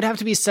 like, it would have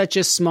to be such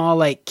a small,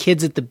 like,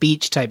 kids at the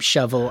beach type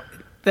shovel.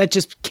 That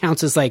just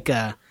counts as like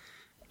a,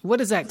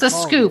 what is that It's a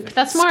called? scoop.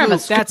 That's more of a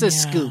scoop. That's a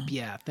scoop,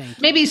 yeah, thank you.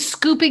 Maybe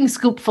scooping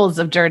scoopfuls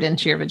of dirt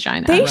into your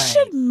vagina. They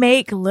should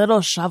make little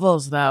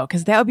shovels though,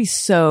 because that would be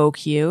so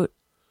cute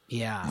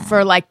Yeah.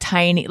 for like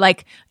tiny,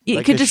 like you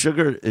Like could a just.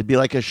 sugar, it'd be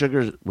like one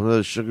of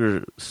those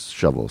sugar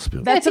shovel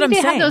spoons. That's I what think I'm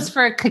they saying. have those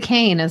for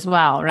cocaine as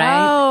well,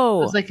 right? Oh.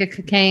 It was like a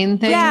cocaine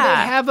thing.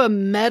 Yeah. They have a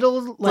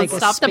metal, like, Let's a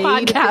stop the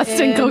spade podcast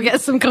and go get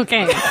some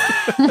cocaine.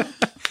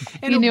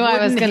 and You a knew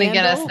I was wooden going to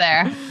get us handle.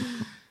 there.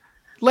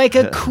 Like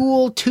a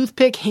cool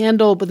toothpick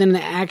handle, but then an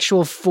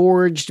actual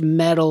forged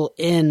metal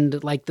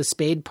end, like the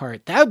spade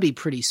part. That would be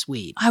pretty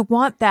sweet. I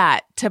want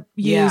that to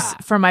use Yeah.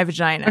 for my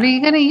vagina. What are you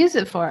going to use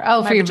it for?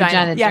 Oh, for your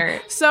vagina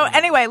dirt. So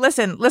anyway,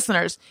 listen,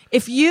 listeners,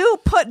 if you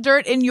put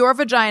dirt in your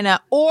vagina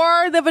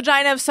or the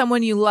vagina of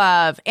someone you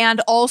love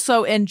and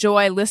also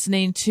enjoy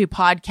listening to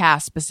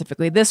podcasts,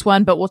 specifically this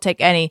one, but we'll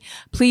take any,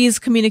 please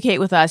communicate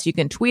with us. You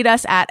can tweet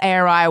us at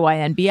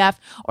ARIYNBF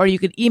or you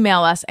could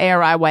email us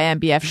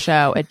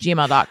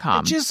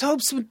ARIYNBFshow@gmail.com. Just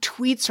hope some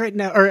tweets right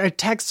now, or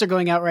texts are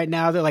going out right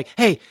now. They're like,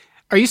 hey,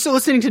 are you still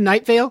listening to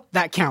Night Vale?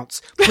 That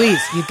counts. Please,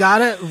 you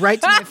gotta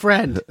write to my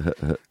friend.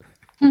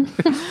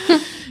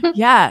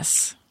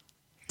 Yes.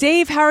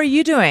 Dave, how are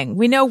you doing?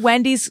 We know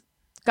Wendy's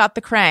got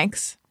the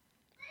cranks.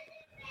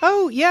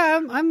 Oh yeah,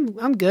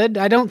 I'm good.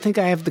 I don't think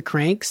I have the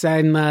cranks.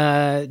 I'm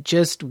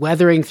just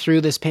weathering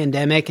through this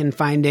pandemic and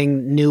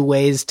finding new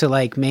ways to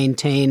like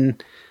maintain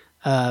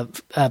a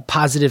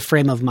positive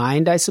frame of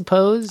mind, I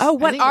suppose. Oh,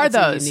 what I think are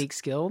that's a those? unique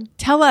skill.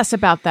 Tell us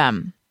about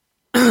them.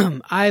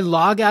 I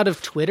log out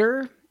of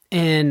Twitter,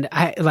 and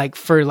I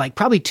for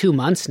probably 2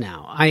 months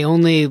now. I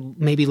only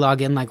maybe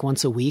log in like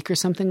once a week or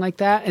something like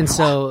that, and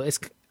so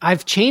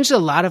I've changed a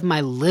lot of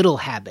my little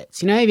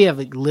habits. You know, maybe you have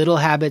like little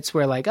habits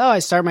where like, oh, I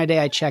start my day,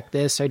 I check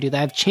this, or I do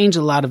that. I've changed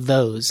a lot of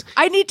those.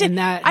 I need to. And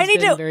that I has need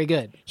been to. very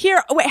good.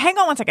 Here, wait, hang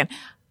on one second.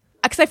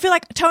 Because I feel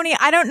like, Tony,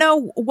 I don't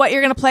know what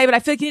you're going to play, but I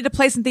feel like you need to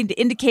play something to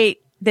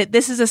indicate that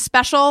this is a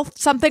special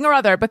something or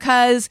other,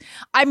 because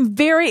I'm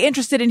very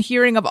interested in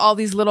hearing of all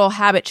these little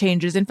habit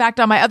changes. In fact,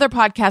 on my other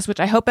podcast, which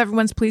I hope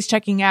everyone's please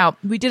checking out,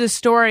 we did a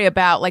story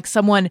about like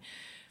someone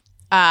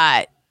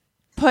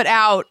put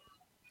out,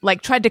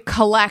 like tried to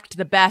collect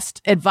the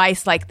best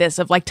advice like this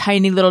of like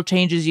tiny little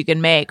changes you can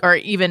make, or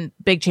even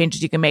big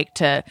changes you can make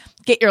to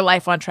get your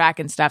life on track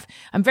and stuff.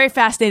 I'm very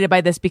fascinated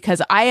by this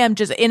because I am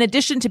just, in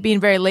addition to being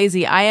very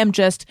lazy, I am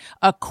just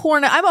I'm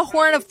a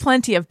horn of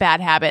plenty of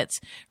bad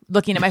habits.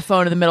 Looking at my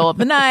phone in the middle of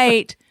the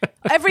night,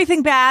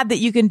 everything bad that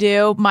you can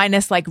do,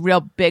 minus like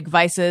real big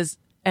vices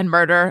and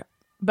murder.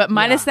 But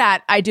minus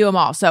that, I do them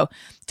all. So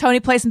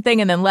Tony, play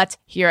something and then let's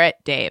hear it,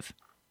 Dave.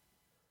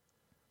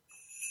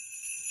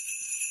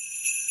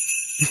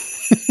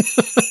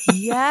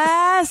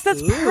 Yes,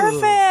 that's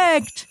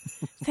perfect.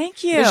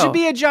 Thank you. There should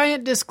be a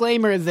giant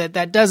disclaimer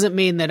that doesn't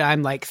mean that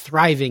I'm like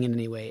thriving in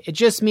any way. It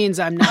just means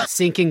I'm not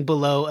sinking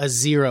below a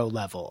 0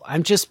 level.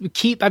 I'm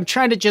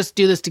trying to just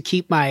do this to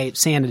keep my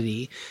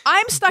sanity.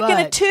 I'm stuck in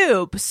a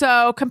tube,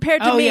 so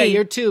compared to me, yeah,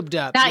 you're tubed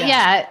up. Not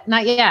yet.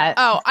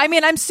 Oh, I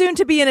mean, I'm soon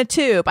to be in a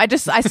tube. I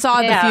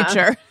saw the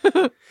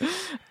future.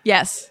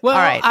 Yes. Well,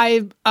 all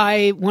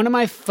right. one of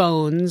my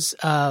phones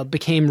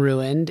became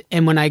ruined,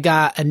 and when I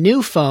got a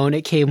new phone,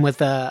 it came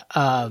with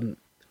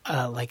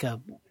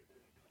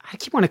I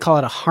keep wanting to call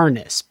it a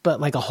harness,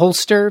 but like a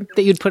holster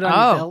that you'd put on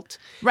your belt.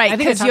 Right,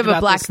 because you have a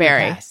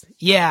BlackBerry.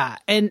 Yeah.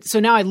 And so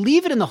now I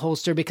leave it in the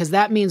holster because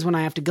that means when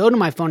I have to go to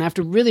my phone, I have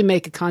to really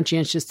make a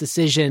conscientious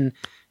decision.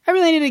 I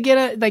really need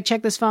to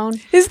check this phone.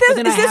 Is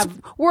this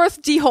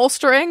worth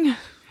deholstering?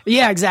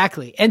 Yeah,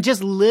 exactly. And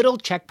just little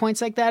checkpoints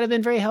like that have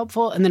been very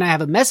helpful. And then I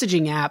have a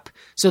messaging app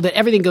so that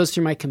everything goes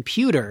through my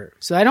computer.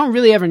 So I don't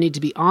really ever need to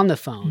be on the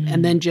phone.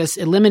 And then just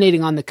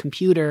eliminating on the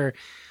computer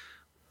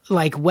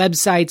like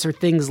websites or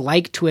things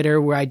like Twitter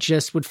where I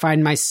just would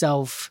find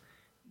myself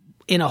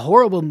in a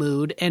horrible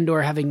mood and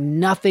or having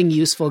nothing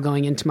useful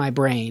going into my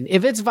brain.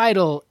 If it's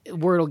vital,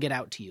 word will get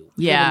out to you.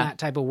 Yeah. In that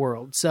type of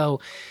world. So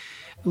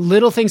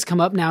little things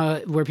come up now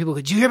where people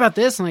go, did you hear about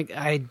this? I'm like,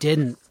 I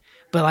didn't.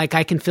 But like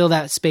I can fill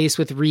that space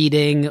with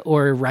reading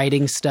or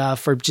writing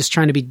stuff or just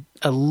trying to be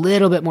a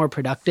little bit more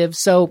productive.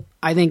 So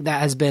I think that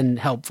has been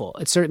helpful.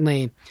 It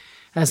certainly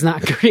has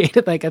not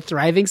created like a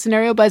thriving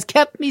scenario, but has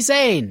kept me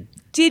sane.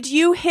 Did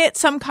you hit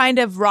some kind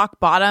of rock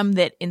bottom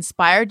that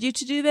inspired you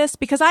to do this?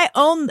 Because I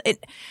own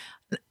it.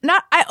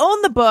 I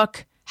own the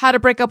book, How to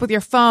Break Up with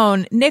Your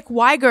Phone. Nick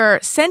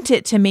Weiger sent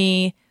it to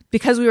me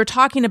because we were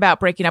talking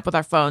about breaking up with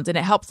our phones and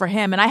it helped for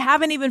him. And I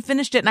haven't even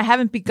finished it and I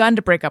haven't begun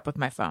to break up with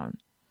my phone.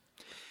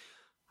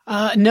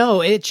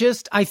 No,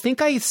 I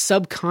think I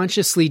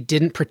subconsciously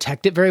didn't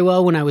protect it very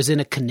well when I was in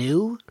a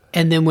canoe.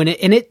 And then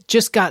it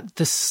just got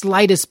the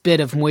slightest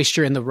bit of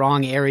moisture in the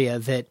wrong area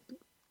that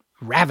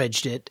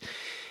ravaged it.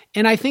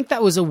 And I think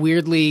that was a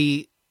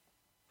weirdly,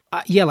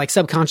 like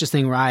subconscious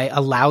thing where I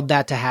allowed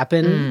that to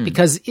happen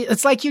because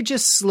it's like you're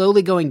just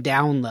slowly going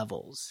down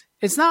levels.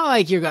 It's not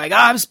like you're like, oh,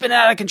 I'm spinning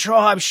out of control.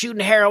 I'm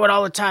shooting heroin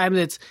all the time.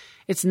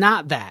 It's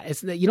not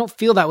that. You don't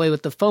feel that way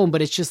with the phone,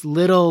 but it's just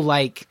little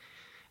like,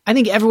 I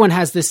think everyone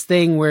has this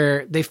thing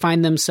where they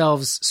find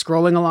themselves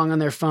scrolling along on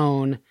their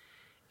phone,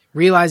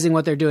 realizing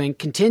what they're doing,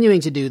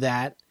 continuing to do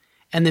that,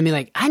 and then be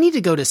like, I need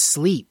to go to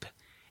sleep.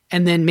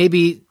 And then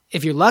maybe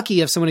if you're lucky,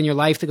 you have someone in your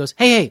life that goes,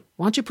 hey,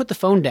 why don't you put the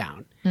phone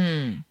down?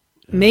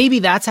 Maybe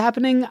that's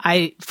happening.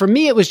 For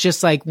me, it was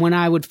just like when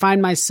I would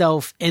find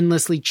myself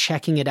endlessly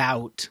checking it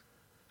out,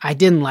 I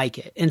didn't like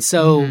it. And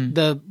so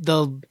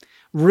the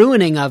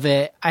ruining of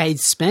it, I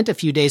spent a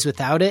few days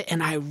without it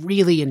and I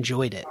really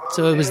enjoyed it.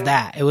 So it was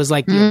that. It was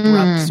like the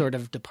abrupt sort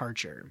of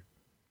departure.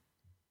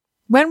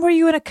 When were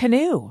you in a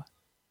canoe?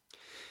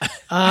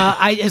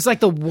 It's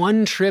like the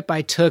one trip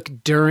I took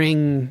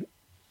during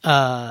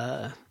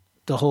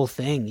the whole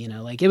thing,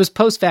 like it was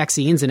post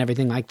vaccines and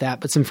everything like that.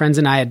 But some friends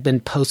and I had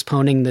been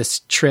postponing this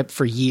trip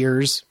for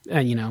years,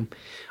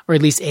 or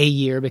at least a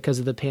year because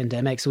of the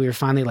pandemic. So we were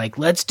finally like,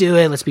 let's do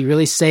it. Let's be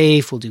really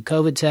safe. We'll do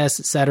COVID tests,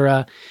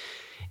 etc.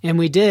 And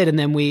we did. And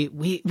then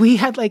we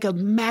had like a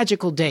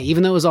magical day,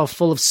 even though it was all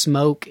full of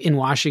smoke in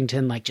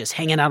Washington, like just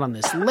hanging out on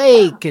this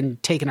lake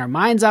and taking our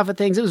minds off of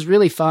things. It was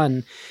really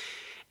fun.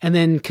 And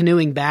then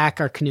canoeing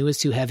back, our canoe was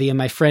too heavy. And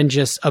my friend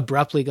just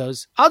abruptly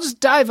goes, I'll just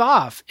dive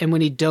off. And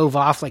when he dove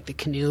off, like the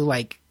canoe,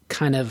 like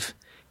kind of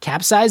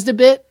capsized a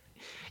bit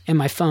and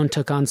my phone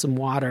took on some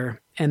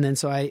water. And then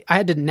so I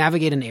had to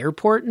navigate an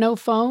airport, no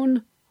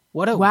phone.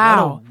 What a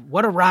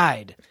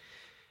ride.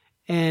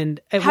 And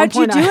at How'd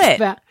one point you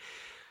do it?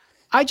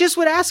 I just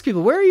would ask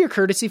people, where are your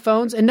courtesy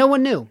phones? And no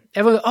one knew.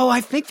 Everyone would go, I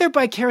think they're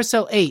by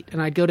Carousel 8.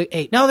 And I'd go to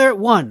 8. No, they're at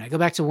 1. I go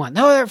back to 1.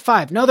 No, they're at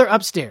 5. No, they're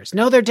upstairs.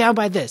 No, they're down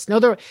by this. No,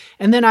 they're...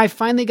 And then I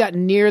finally got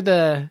near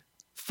the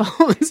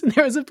phones and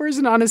there was a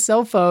person on his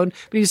cell phone,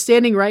 but he was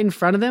standing right in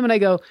front of them. And I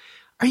go,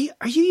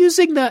 are you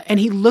using the, and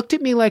he looked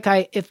at me like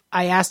if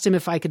I asked him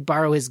if I could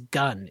borrow his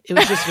gun. It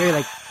was just very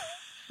like,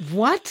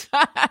 what?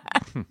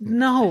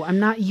 No, I'm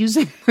not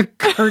using the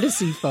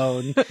courtesy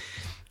phone.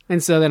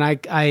 And so then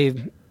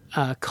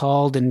I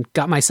called and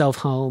got myself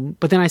home,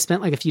 but then I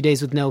spent like a few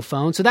days with no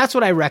phone. So that's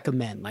what I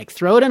recommend. Like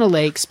throw it in a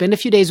lake, spend a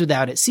few days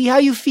without it, see how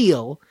you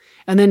feel,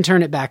 and then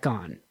turn it back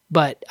on.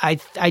 But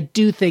I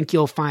do think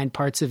you'll find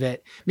parts of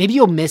it. Maybe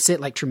you'll miss it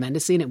like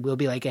tremendously and it will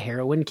be like a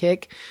heroin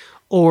kick.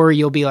 Or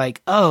you'll be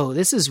like, oh,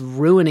 this is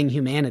ruining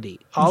humanity.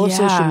 All of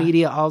social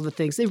media, all the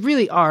things, they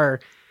really are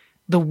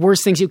the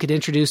worst things you could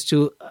introduce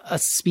to a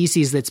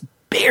species that's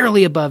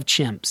barely above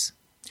chimps.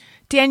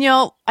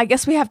 Daniel, I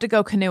guess we have to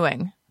go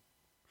canoeing.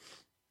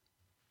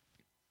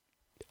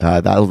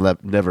 That'll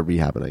never be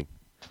happening.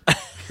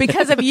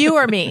 Because of you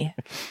or me?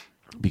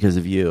 Because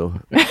of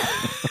you.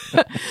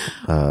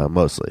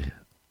 Mostly.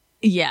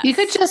 Yes. You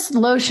could just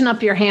lotion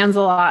up your hands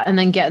a lot and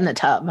then get in the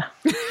tub.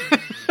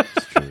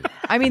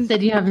 I mean,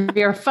 Then you have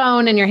your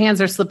phone and your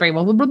hands are slippery.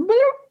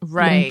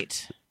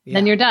 right.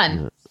 Then you're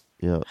done.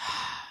 Yeah.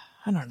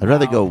 I don't know. I'd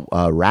rather go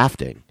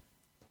rafting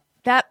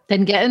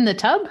Then get in the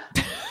tub?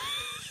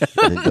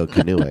 than go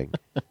canoeing.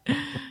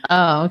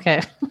 Oh,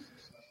 okay.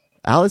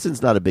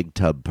 Allison's not a big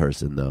tub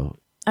person, though.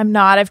 I'm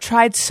not. I've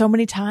tried so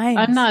many times.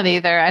 I'm not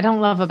either. I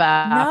don't love a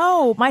bath.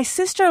 No, my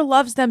sister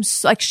loves them.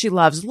 Like she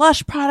loves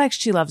Lush products.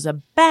 She loves a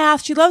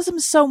bath. She loves them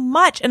so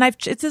much. And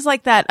it's just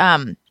like that.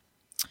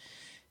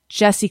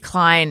 Jessie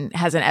Klein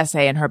has an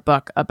essay in her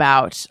book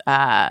about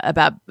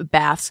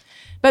baths,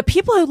 but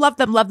people who love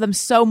them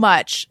so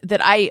much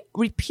that I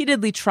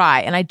repeatedly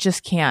try and I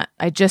just can't.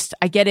 I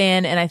get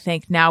in and I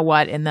think, now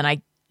what? And then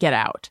I get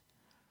out.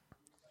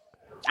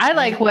 I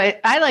like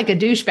a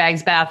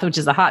douchebag's bath, which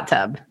is a hot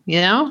tub, you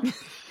know?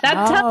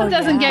 That tub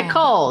doesn't get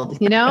cold,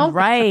 you know?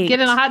 Right.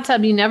 Get in a hot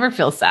tub, you never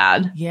feel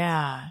sad.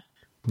 Yeah.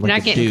 You're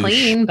not getting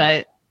clean,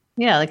 but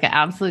yeah, like an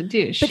absolute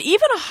douche. But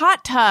even a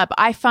hot tub,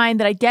 I find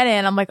that I get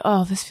in, I'm like,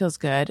 oh, this feels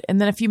good. And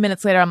then a few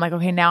minutes later, I'm like,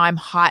 okay, now I'm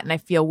hot and I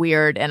feel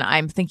weird. And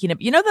I'm thinking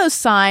of, you know, those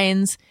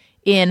signs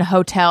in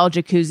hotel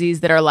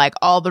jacuzzis that are like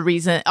all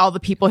the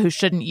people who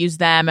shouldn't use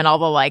them and all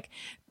the like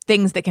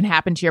things that can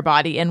happen to your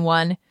body in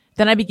one.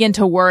 Then I begin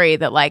to worry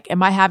that like,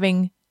 am I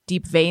having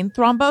deep vein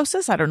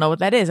thrombosis? I don't know what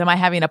that is. Am I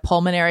having a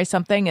pulmonary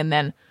something? And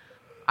then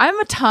I'm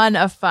a ton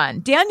of fun.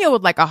 Daniel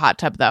would like a hot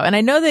tub though. And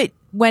I know that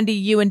Wendy,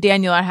 you and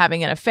Daniel are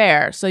having an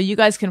affair, so you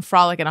guys can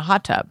frolic in a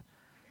hot tub.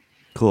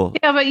 Cool.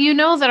 Yeah, but you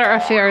know that our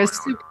affair is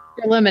super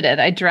limited.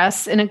 I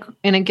dress in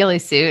a ghillie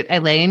suit. I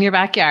lay in your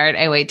backyard.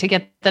 I wait to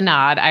get the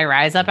nod. I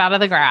rise up out of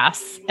the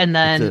grass, and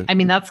then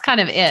that's kind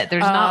of it.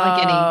 There's not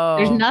like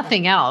there's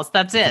nothing else.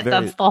 That's it.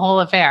 That's the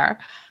whole affair.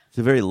 It's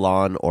a very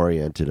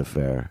lawn-oriented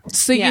affair.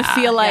 So you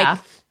feel like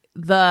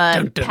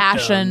the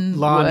passion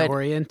lawn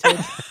oriented.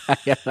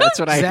 Yeah,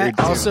 that's what I heard.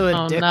 Too. Also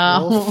a Dick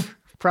Wolf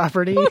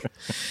property.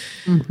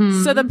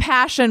 Mm-hmm. So the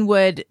passion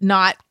would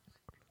not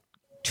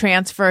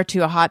transfer to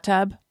a hot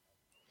tub?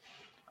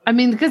 I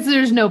mean, because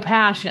there's no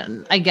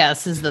passion, I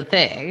guess, is the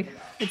thing.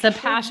 It's a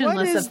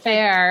passionless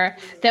affair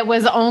that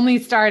was only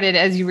started,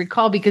 as you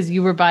recall, because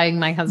you were buying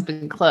my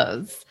husband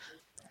clothes.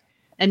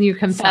 And you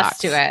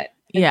confessed to it.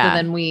 And Yeah. so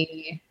then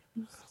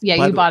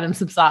you bought him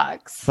some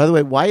socks. By the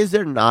way, why is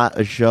there not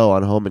a show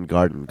on Home and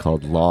Garden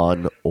called Law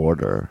and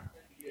Order?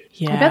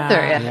 Yeah. I bet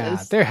there is.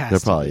 Yeah, there has There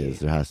to probably be. is.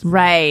 There has to be.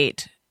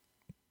 Right.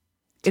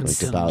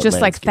 It's about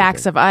just like landscaping.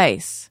 facts of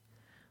ice.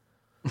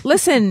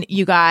 Listen,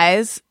 you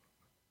guys.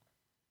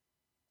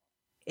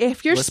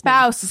 If your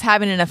spouse is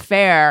having an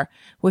affair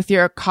with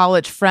your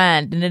college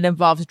friend and it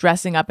involves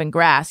dressing up in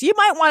grass, you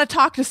might want to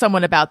talk to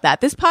someone about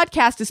that. This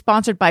podcast is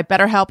sponsored by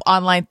BetterHelp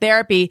Online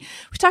Therapy.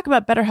 We talk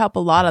about BetterHelp a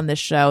lot on this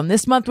show. And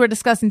this month we're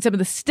discussing some of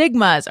the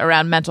stigmas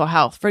around mental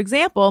health. For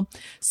example,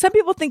 some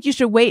people think you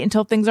should wait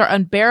until things are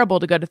unbearable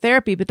to go to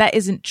therapy, but that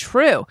isn't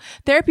true.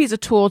 Therapy is a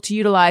tool to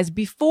utilize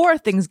before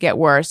things get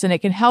worse, and it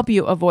can help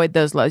you avoid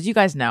those lows. You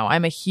guys know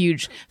I'm a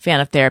huge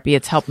fan of therapy.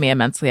 It's helped me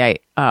immensely. I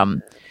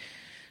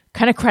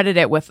kind of credit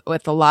it with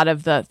a lot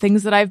of the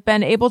things that I've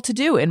been able to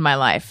do in my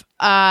life.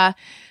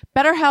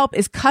 BetterHelp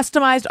is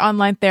customized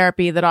online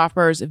therapy that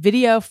offers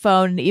video,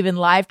 phone, and even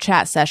live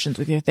chat sessions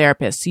with your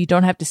therapist, so you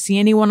don't have to see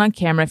anyone on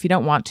camera if you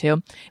don't want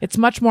to. It's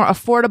much more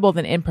affordable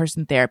than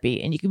in-person therapy,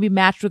 and you can be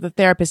matched with a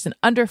therapist in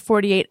under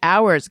 48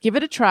 hours. Give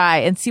it a try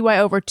and see why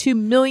over 2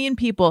 million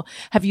people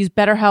have used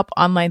BetterHelp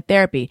Online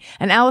Therapy.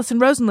 And Alice and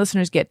Rosen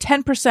listeners get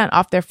 10%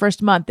 off their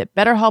first month at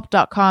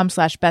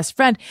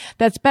betterhelp.com/bestfriend.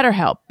 That's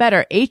BetterHelp,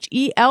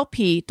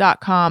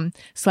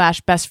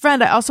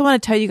 BetterHelp.com/bestfriend. I also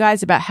want to tell you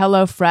guys about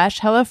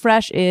HelloFresh.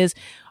 HelloFresh is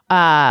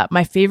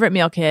my favorite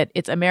meal kit.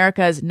 It's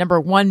America's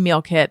 #1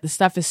 meal kit. The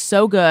stuff is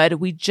so good.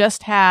 We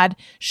just had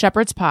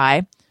shepherd's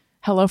pie,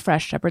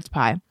 HelloFresh shepherd's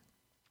pie.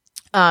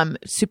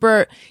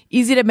 Super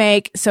easy to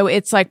make. So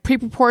it's like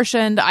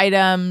pre-proportioned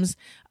items.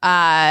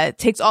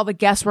 takes all the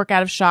guesswork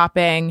out of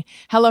shopping.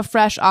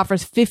 HelloFresh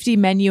offers 50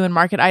 menu and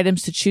market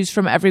items to choose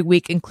from every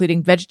week,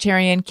 including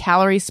vegetarian,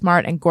 calorie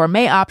smart, and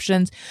gourmet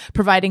options,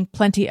 providing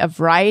plenty of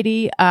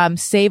variety.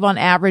 Save on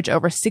average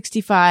over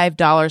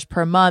 $65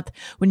 per month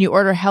when you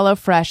order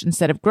HelloFresh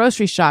instead of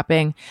grocery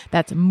shopping.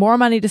 That's more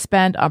money to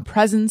spend on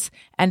presents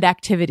and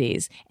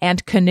activities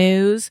and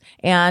canoes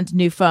and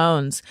new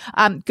phones.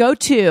 Go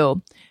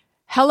to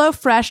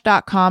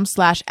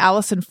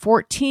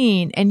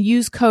HelloFresh.com/Allison14 and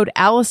use code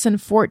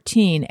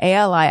Allison14,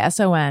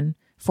 ALISON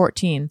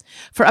 14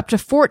 for up to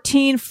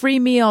 14 free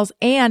meals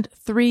and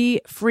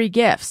 3 free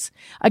gifts.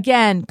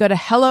 Again, go to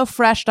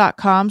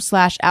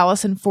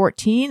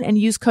HelloFresh.com/Allison14 and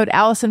use code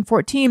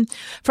Allison14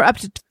 for up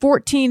to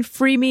 14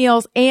 free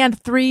meals and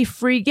 3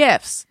 free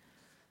gifts.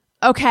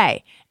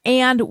 Okay.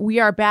 And we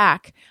are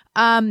back.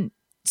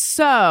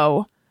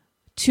 So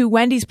to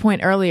Wendy's point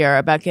earlier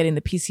about getting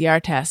the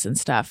PCR tests and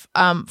stuff,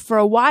 for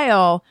a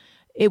while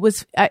it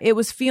was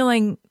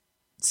feeling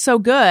so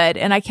good.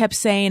 And I kept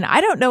saying,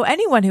 I don't know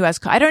anyone who has,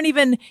 I don't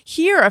even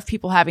hear of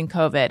people having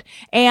COVID.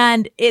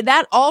 And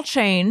that all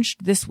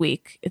changed this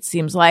week. It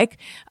seems like,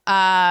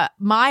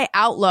 my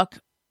outlook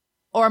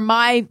or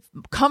my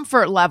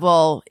comfort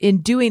level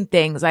in doing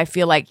things, I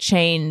feel like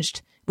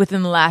changed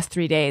within the last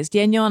 3 days.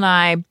 Daniel and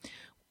I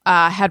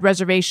had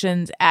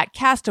reservations at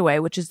Castaway,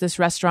 which is this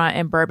restaurant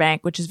in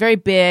Burbank, which is very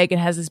big and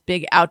has this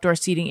big outdoor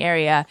seating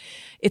area.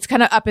 It's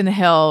kind of up in the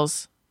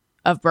hills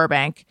of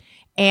Burbank.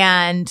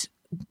 And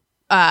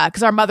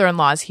because our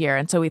mother-in-law is here.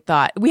 And so we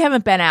thought, we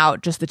haven't been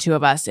out, just the two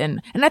of us.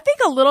 And I think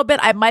a little bit,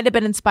 I might have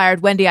been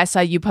inspired. Wendy, I saw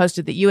you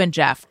posted that you and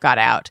Jeff got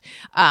out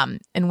and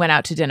went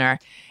out to dinner.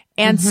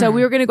 And so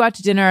we were going to go out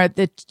to dinner.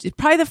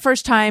 Probably the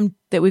first time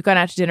that we've gone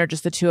out to dinner,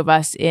 just the two of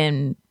us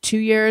in 2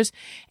 years.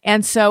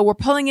 And so we're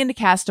pulling into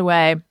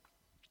Castaway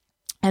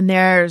and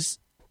there's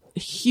a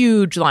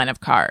huge line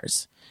of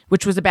cars,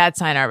 which was a bad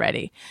sign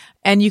already.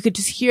 And you could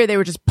just hear they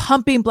were just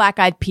pumping Black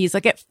Eyed Peas.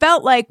 Like it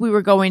felt like we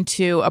were going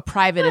to a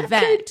private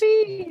event.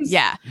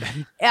 Yeah.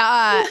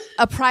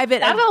 A private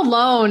That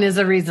alone is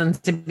a reason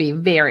to be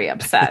very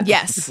upset.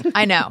 Yes,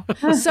 I know.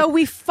 So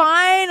we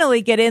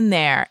finally get in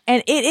there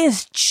and it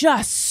is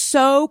just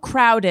so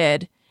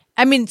crowded.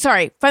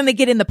 Finally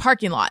get in the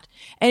parking lot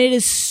and it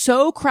is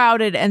so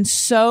crowded and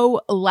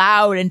so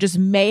loud and just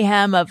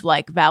mayhem of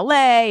like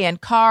valet and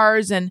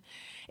cars. And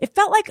it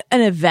felt like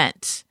an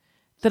event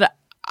that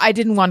I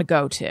didn't want to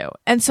go to.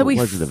 And so What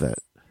was an event?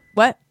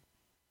 What?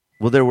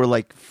 Well, there were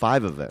like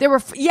 5 of them. There were,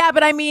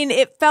 but I mean,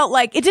 it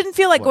didn't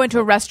feel like going to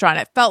a restaurant.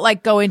 It felt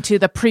like going to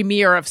the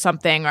premiere of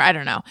something, or I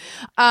don't know.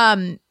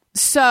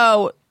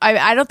 So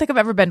I don't think I've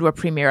ever been to a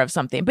premiere of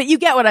something, but you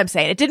get what I'm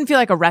saying. It didn't feel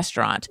like a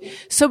restaurant.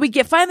 So we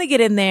finally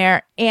get in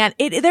there and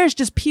there's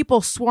just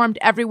people swarmed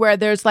everywhere.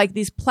 There's like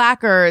these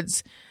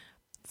placards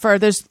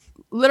there's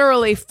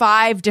literally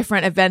 5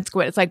 different events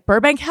going. It's like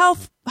Burbank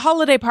Health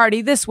holiday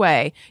party this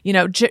way,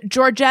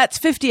 Georgette's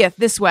 50th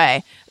this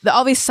way.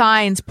 All these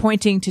signs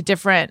pointing to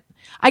different.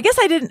 I guess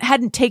I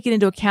hadn't taken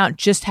into account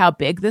just how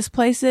big this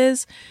place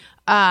is.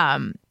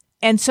 And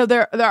so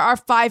there are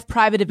 5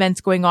 private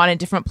events going on in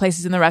different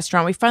places in the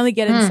restaurant. We finally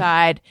get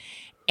inside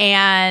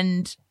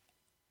and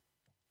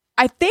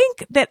I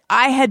think that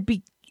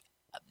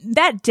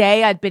that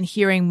day I'd been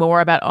hearing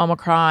more about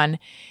Omicron.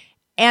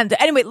 And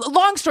anyway,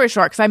 long story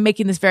short, because I'm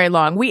making this very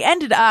long, we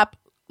ended up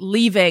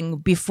leaving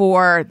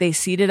before they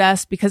seated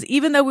us because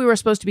even though we were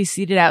supposed to be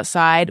seated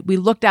outside, we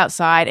looked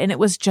outside and it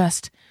was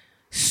just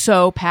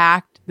so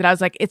packed that I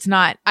was like, it's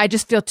not, I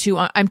just feel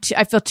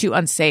I feel too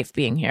unsafe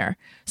being here.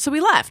 So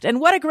we left.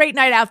 And what a great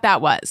night out that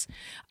was.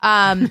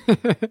 And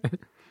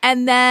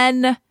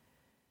then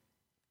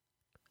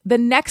the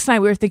next night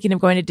we were thinking of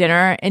going to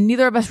dinner and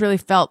neither of us really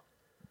felt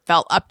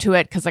up to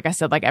it. Cause like I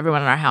said, like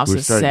everyone in our house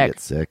is starting sick. to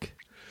get sick.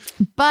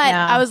 But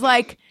I was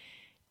like,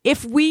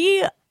 if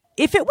it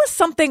was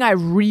something I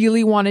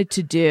really wanted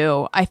to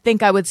do, I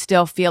think I would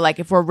still feel like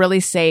if we're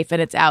really safe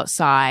and it's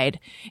outside,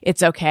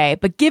 it's okay.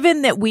 But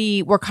given that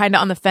we were kind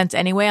of on the fence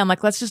anyway, I'm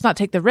like, let's just not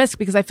take the risk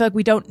because I feel like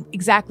we don't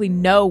exactly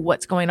know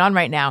what's going on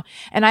right now.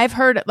 And I've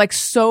heard like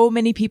so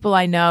many people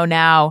I know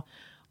now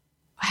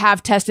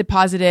have tested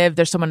positive.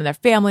 There's someone in their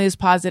family who's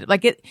positive.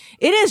 Like it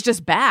is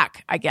just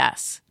back, I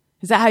guess.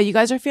 Is that how you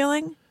guys are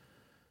feeling?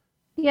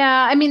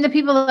 Yeah. I mean, the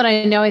people that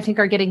I know, I think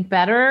are getting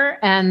better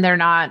and they're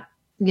not,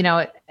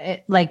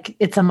 like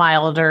it's a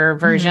milder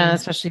version,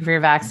 especially if you're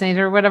vaccinated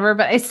or whatever,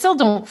 but I still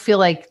don't feel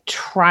like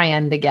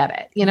trying to get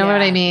it. You know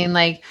what I mean?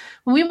 Like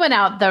when we went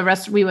out,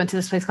 we went to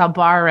this place called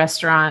Bar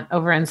Restaurant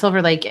over in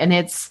Silver Lake and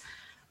it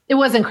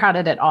wasn't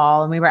crowded at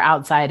all. And we were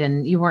outside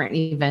and you weren't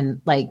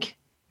even like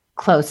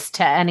close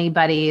to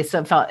anybody. So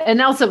it felt,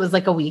 and also it was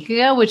like a week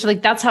ago, which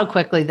like, that's how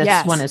quickly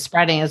this one is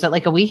spreading, is that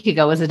like a week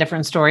ago was a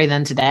different story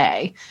than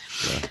today.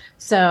 Yeah.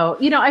 So,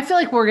 I feel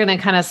like we're going to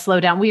kind of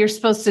slow down. We are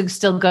supposed to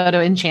still go to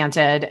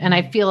Enchanted and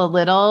I feel a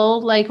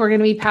little like we're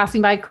going to be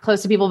passing by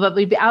close to people, but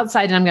we'd be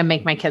outside and I'm going to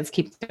make my kids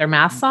keep their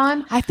masks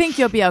on. I think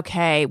you'll be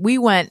okay. We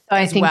went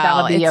I think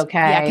that'll be okay.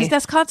 Yeah, because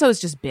Descanso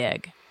is just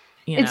big.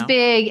 It's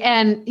big.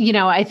 And,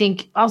 I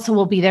think also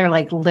we'll be there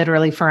like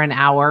literally for an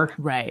hour.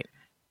 Right.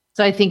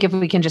 So I think if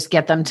we can just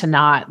get them to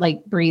not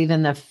like breathe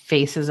in the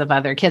faces of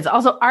other kids.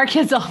 Also, our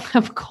kids all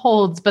have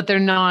colds, but they're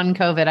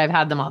non-COVID. I've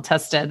had them all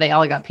tested. They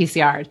all got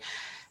PCR'd.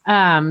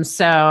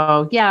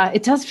 So yeah,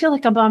 it does feel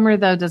like a bummer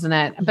though, doesn't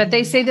it? But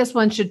they say this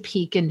one should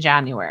peak in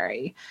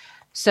January.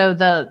 So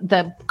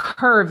the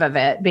curve of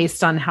it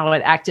based on how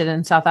it acted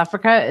in South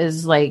Africa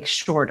is like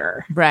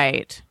shorter.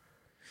 Right.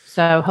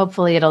 So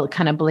hopefully it'll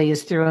kind of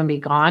blaze through and be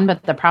gone.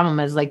 But the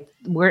problem is like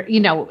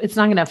it's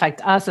not going to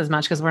affect us as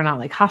much because we're not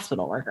like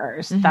hospital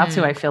workers. That's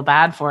who I feel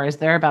bad for is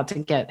they're about to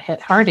get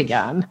hit hard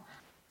again.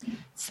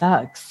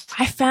 Sucks.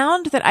 I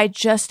found that I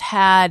just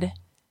had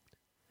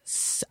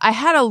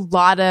a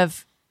lot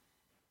of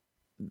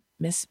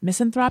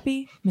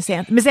misanthropy.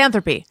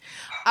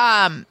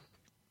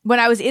 When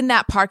I was in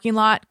that parking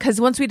lot, because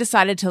once we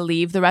decided to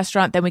leave the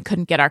restaurant, then we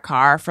couldn't get our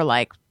car for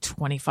like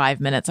 25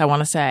 minutes, I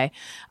want to say.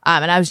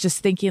 And I was just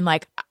thinking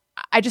like,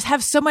 I just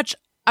have so much,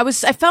 I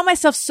found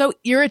myself so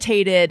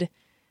irritated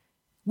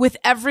with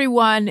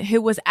everyone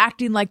who was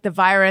acting like the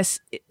virus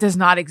does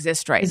not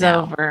exist right It's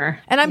now. over.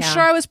 And I'm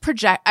sure I was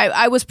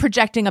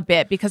projecting a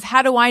bit because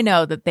how do I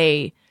know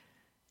that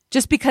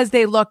just because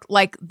they look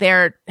like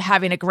they're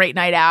having a great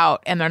night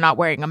out and they're not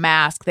wearing a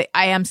mask,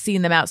 I am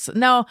seeing them out. So,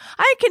 no,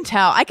 I can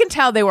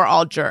tell they were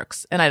all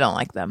jerks and I don't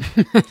like them.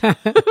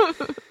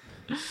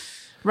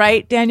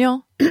 Right,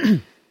 Daniel?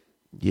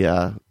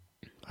 Yeah.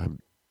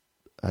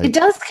 It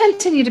does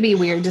continue to be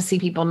weird to see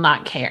people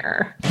not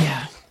care.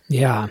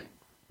 Yeah.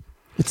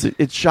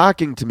 It's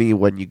shocking to me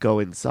when you go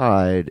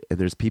inside and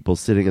there's people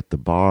sitting at the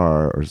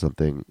bar or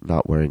something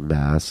not wearing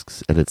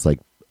masks and it's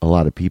like a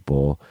lot of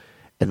people.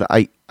 And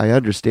I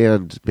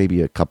understand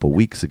maybe a couple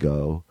weeks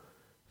ago.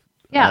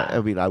 Yeah.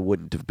 I mean, I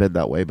wouldn't have been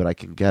that way, but I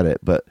can get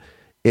it. But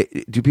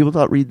do people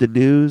not read the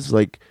news?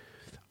 Like,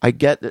 I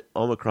get that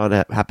Omicron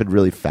happened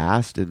really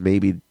fast, and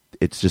maybe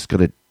it's just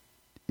going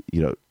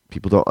to,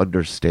 people don't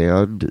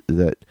understand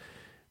that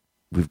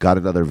we've got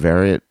another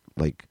variant,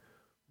 like,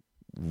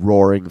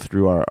 roaring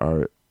through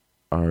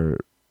our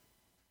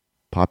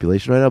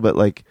population right now. But,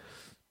 like,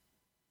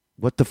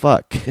 what the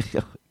fuck?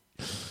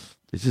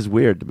 It's just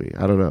weird to me.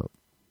 I don't know.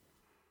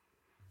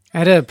 I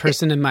had a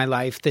person in my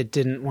life that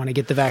didn't want to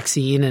get the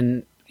vaccine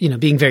and,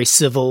 being very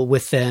civil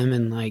with them.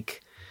 And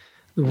like,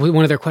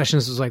 one of their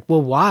questions was like,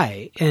 well,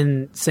 why?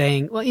 And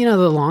saying, well,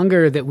 the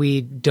longer that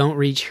we don't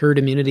reach herd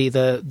immunity,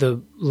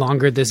 the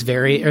longer this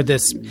virus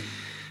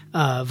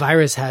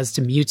has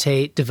to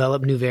mutate,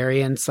 develop new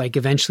variants, like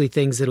eventually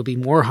things that'll be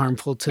more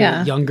harmful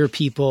to younger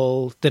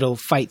people that'll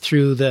fight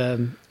through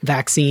the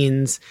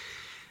vaccines.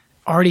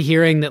 Already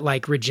hearing that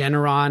like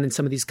Regeneron and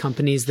some of these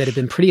companies that have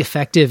been pretty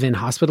effective in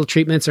hospital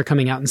treatments are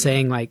coming out and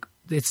saying like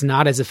it's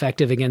not as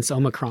effective against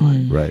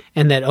Omicron. Right.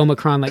 And that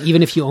Omicron, like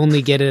even if you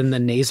only get it in the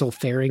nasal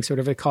pharynx,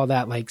 sort of I call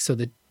that, like, so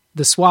the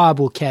swab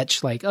will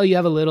catch like, oh, you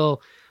have a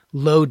little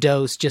low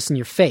dose just in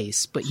your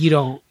face, but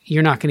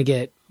you're not going to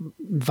get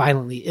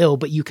violently ill,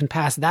 but you can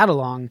pass that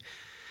along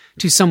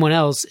to someone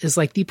else is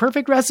like the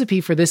perfect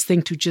recipe for this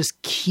thing to just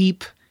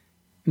keep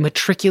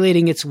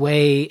matriculating its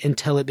way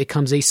until it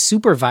becomes a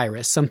super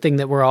virus, something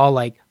that we're all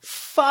like,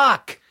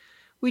 fuck,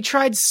 we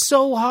tried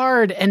so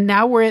hard and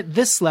now we're at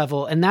this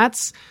level. And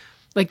that's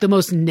like the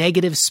most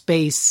negative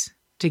space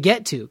to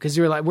get to because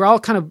we're all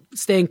kind of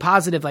staying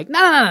positive, like,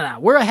 no,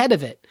 we're ahead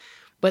of it.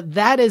 But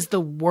that is the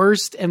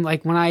worst. And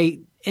like when I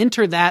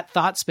enter that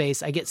thought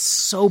space, I get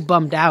so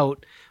bummed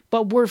out,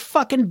 but we're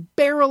fucking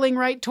barreling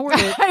right toward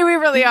it. We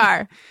really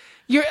are.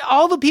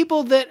 All the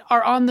people that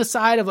are on the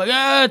side of like,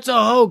 it's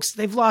a hoax.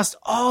 They've lost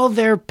all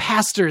their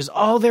pastors,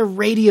 all their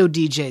radio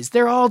DJs.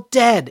 They're all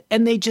dead.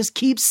 And they just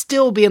keep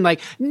still being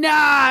like, nah,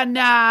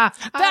 I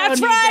don't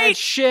need that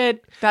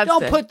shit.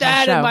 Don't put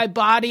that in my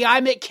body.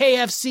 I'm at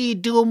KFC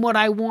doing what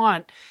I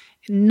want.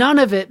 None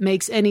of it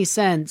makes any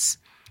sense.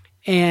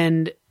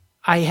 And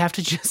I have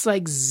to just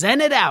like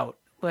zen it out.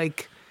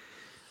 Like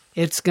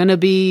it's going to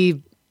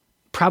be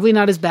probably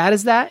not as bad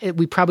as that.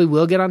 We probably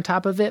will get on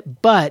top of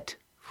it, but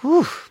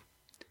whew.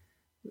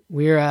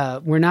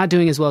 We're not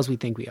doing as well as we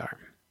think we are.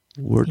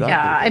 We're not.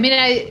 Yeah, I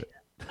mean,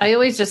 I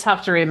always just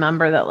have to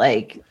remember that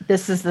like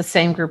this is the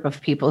same group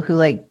of people who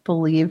like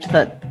believed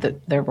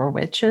that there were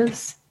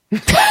witches. Do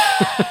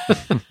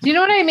you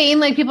know what I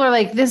mean? Like people are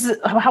like,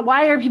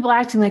 why are people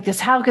acting like this?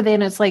 How could they?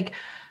 And it's like,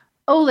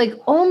 oh, like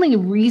only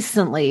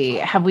recently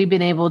have we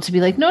been able to be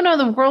like, no,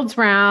 the world's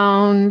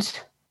round.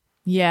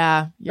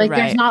 Yeah, you're like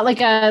there's not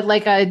like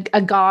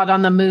a god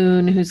on the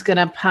moon who's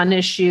gonna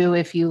punish you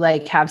if you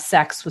like have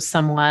sex with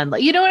someone.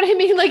 Like, you know what I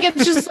mean? Like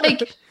it's just like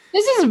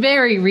this is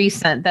very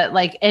recent that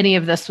like any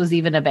of this was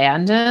even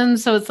abandoned.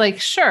 So it's like,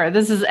 sure,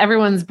 this is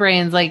everyone's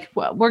brains. Like,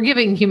 well, we're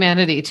giving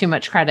humanity too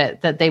much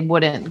credit that they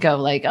wouldn't go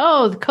like,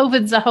 oh, the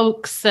COVID's a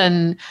hoax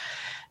and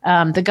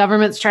the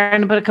government's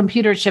trying to put a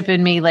computer chip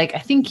in me. Like, I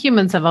think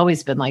humans have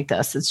always been like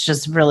this. It's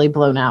just really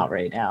blown out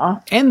right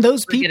now. And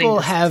those people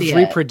have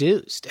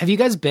reproduced. Have you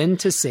guys been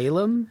to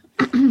Salem?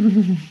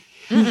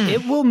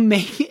 It will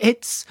make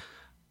it's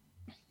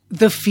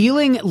the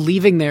feeling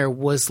leaving there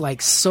was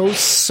like so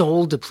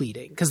soul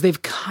depleting because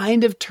they've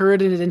kind of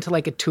turned it into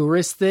like a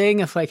tourist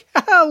thing of like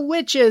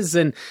witches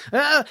and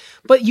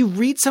but you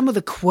read some of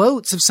the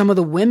quotes of some of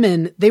the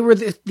women, they were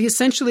the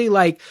essentially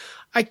like,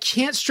 I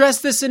can't stress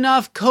this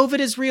enough. COVID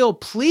is real.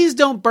 Please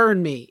don't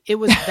burn me. It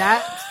was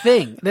that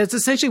thing. That's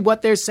essentially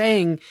what they're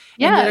saying.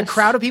 Yes. And then a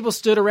crowd of people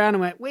stood around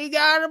and went, we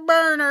got a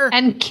burner.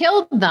 And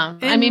killed them.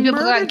 I And mean, people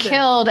got murdered them.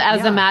 killed as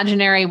Yeah.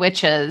 imaginary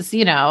witches,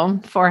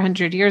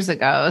 400 years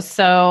ago.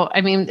 So,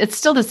 I mean, it's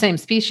still the same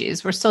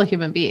species. We're still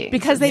human beings.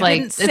 Because they It's like-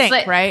 didn't it's sink,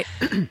 like- right?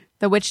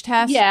 The witch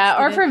test? Yeah,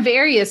 or They for did?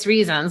 various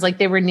reasons. Like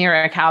they were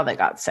near a cow that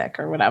got sick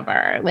or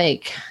whatever.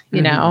 Like,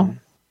 you know.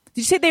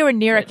 Did you say they were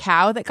near a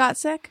cow that got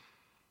sick?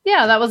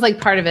 Yeah, that was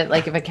like part of it.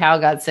 Like if a cow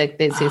got sick,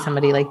 they'd say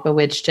somebody like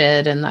bewitched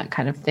it and that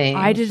kind of thing.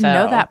 I didn't So,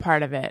 know that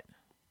part of it.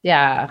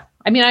 Yeah.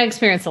 I mean, I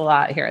experience a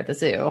lot here at the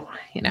zoo,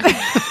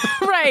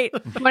 Right.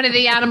 One of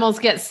the animals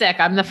gets sick,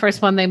 I'm the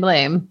first one they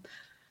blame.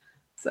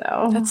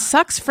 So That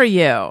sucks for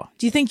you.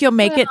 Do you think you'll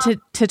make it to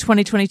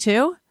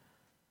 2022?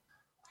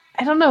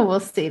 I don't know. We'll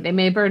see. They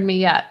may burn me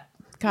yet.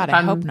 God, If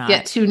I hope not.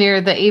 Get too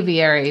near the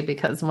aviary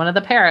because one of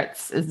the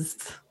parrots is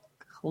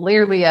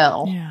clearly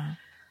ill. Yeah.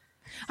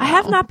 I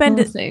have not been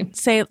we'll to see.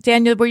 say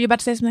Daniel, were you about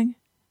to say something?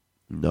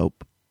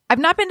 Nope. I've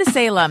not been to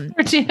Salem.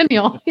 Poor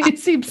Daniel, he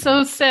seems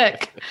so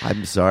sick.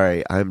 I'm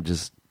sorry. I'm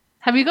just.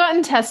 Have you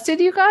gotten tested,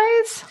 you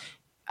guys?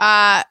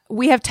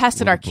 We have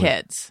tested our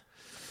kids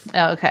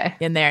Oh, okay.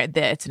 in there.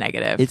 It's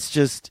negative. It's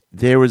just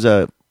there was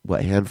a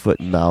hand, foot,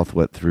 and mouth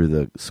went through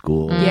the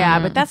school. yeah,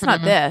 but that's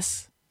not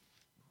this.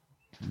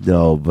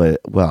 No, but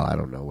I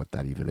don't know what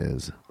that even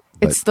is.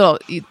 But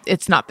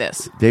It's not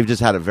this. they've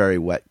just had a very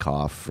wet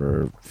cough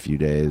for a few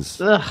days.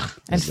 Ugh.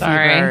 And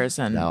Sorry. fevers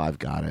and Now I've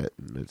got it,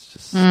 and it's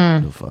just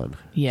no fun.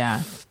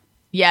 yeah.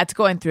 Yeah, it's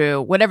going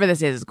through whatever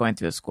this is going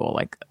through the school.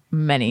 Like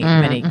many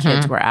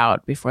kids were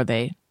out before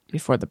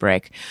the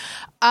break.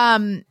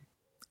 I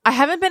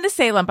haven't been to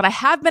Salem, but I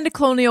have been to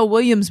Colonial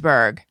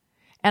Williamsburg,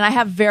 and I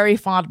have very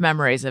fond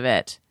memories of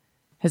it.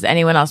 Has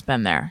anyone else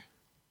been there?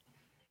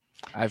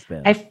 I've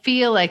been. I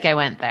feel like I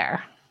went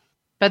there.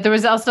 But there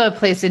was also a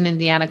place in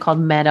Indiana called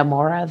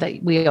Metamora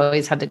that we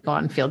always had to go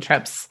on field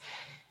trips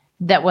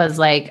that was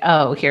like,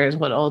 oh, here's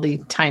what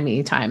oldie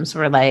timey times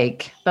were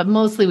like. But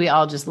mostly we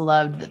all just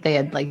loved that they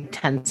had like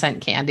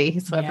 10-cent candy.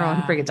 So everyone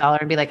would bring $1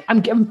 and be like, I'm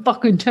getting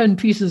fucking 10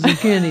 pieces of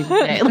candy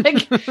today.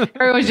 Like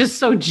everyone was just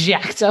so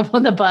jacked up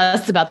on the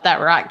bus about that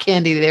rock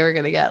candy they were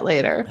going to get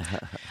later.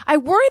 I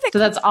worry that So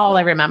that's all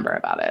I remember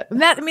about it.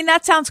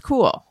 that sounds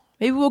cool.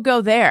 Maybe we'll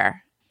go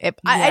there.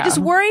 I just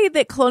worry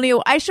that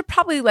Colonial. I should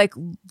probably like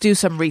do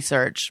some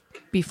research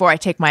before I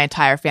take my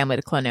entire family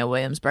to Colonial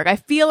Williamsburg. I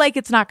feel like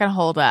it's not going to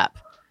hold up,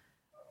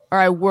 or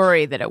I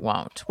worry that it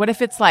won't. What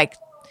if it's like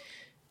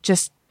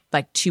just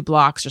like 2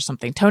 blocks or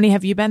something? Tony,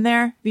 have you been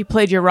there? Have you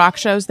played your rock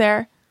shows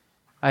there?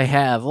 I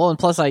have. Well, and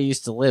plus I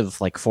used to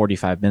live like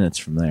 45 minutes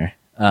from there.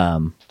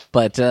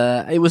 But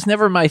it was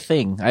never my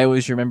thing. I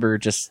always remember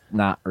just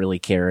not really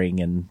caring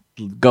and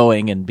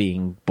going and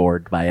being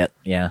bored by it.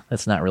 Yeah,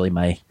 that's not really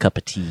my cup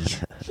of tea.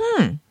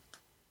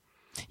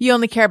 You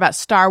only care about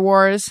Star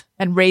Wars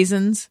and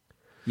raisins.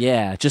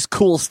 Yeah, just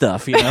cool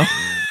stuff, you know?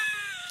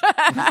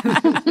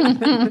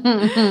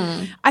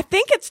 I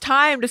think it's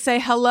time to say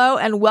hello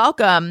and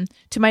welcome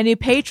to my new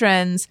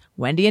patrons,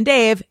 Wendy and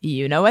Dave.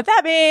 You know what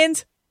that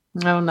means.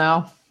 Oh,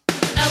 no.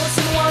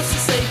 Allison wants to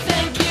say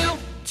thank you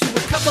to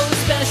a couple of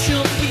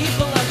special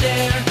people out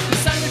there who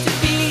signed up to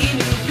be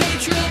new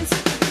patrons.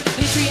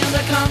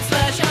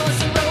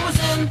 Patreon.com/Allison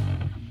Rosen.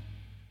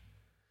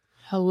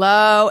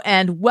 Hello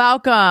and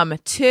welcome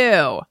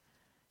to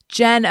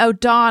Jen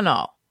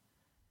O'Donnell,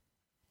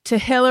 to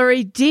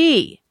Hillary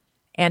D,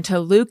 and to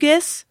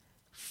Lucas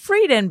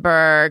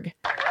Friedenberg.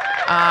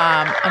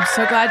 I'm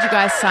so glad you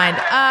guys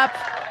signed up,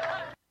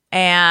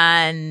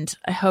 and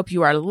I hope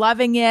you are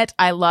loving it.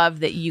 I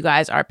love that you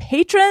guys are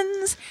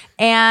patrons.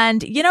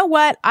 And you know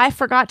what? I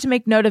forgot to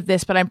make note of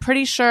this, but I'm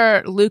pretty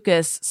sure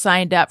Lucas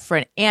signed up for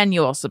an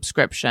annual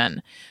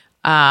subscription.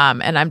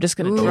 And I'm just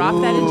going to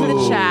drop that into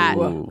the chat.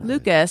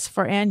 Lucas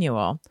for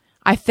annual,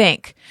 I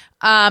think.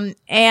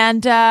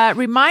 And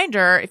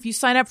reminder, if you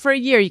sign up for a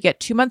year, you get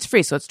 2 months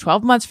free. So it's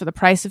 12 months for the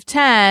price of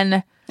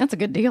 10. That's a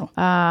good deal.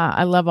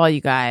 I love all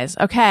you guys.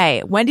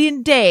 Okay. Wendy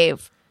and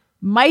Dave,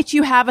 might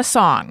you have a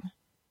song?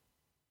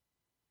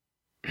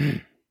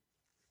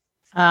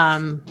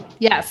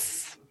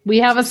 Yes, we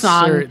have a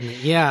song. Certainly.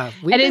 Yeah.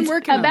 We've And been it's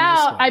working on this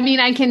about,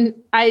 one.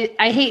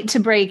 I hate to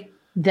break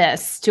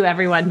this to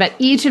everyone, but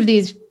each of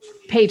these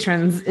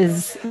patrons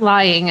is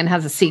lying and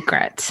has a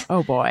secret.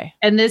 Oh boy.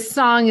 And this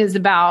song is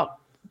about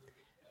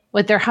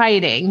what they're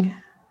hiding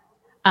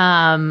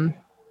from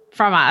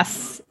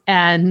us.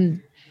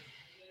 And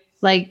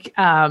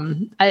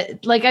I'm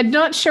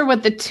not sure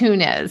what the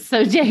tune is.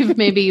 So Dave,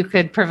 maybe you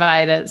could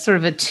provide a sort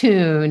of a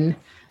tune.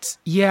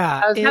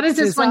 Yeah. How does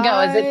this one go?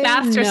 Is it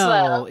fast or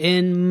slow?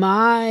 In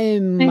my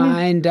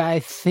mind, I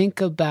think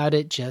about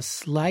it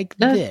just like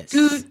this.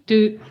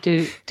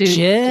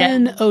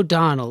 Jen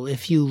O'Donnell,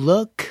 if you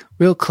look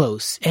real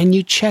close and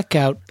you check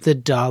out the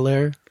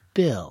dollar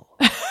bill.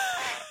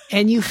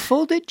 And you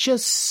fold it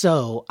just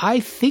so. I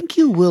think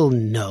you will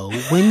know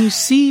when you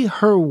see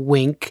her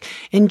wink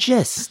and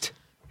just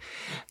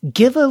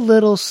give a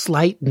little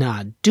slight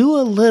nod, do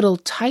a little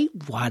tight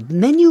wad,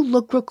 and then you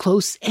look real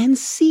close and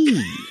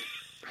see.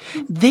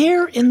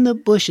 There in the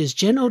bushes,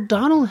 Jen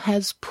O'Donnell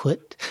has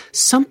put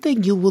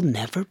something you will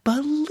never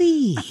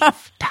believe.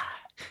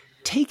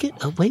 Take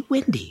it away,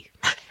 Wendy.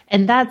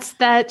 And that's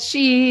that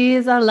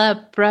she's a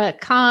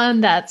leprechaun.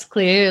 That's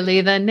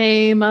clearly the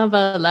name of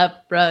a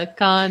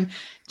leprechaun.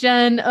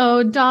 Jen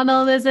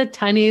O'Donnell is a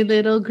tiny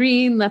little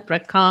green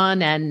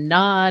leprechaun and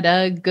not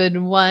a good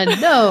one.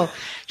 No,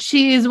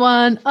 she's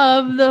one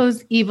of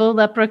those evil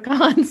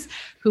leprechauns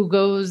who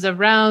goes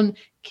around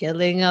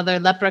killing other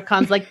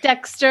leprechauns like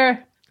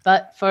Dexter,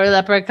 but for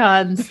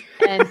leprechauns.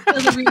 And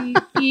Hillary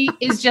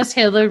is just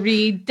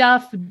Hillary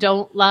Duff.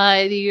 Don't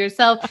lie to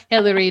yourself.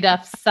 Hillary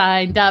Duff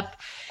signed up.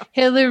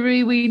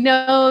 Hillary, we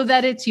know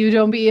that it's you.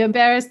 Don't be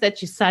embarrassed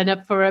that you sign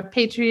up for a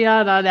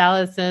Patreon on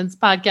Allison's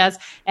podcast.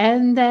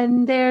 And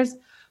then there's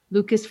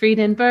Lucas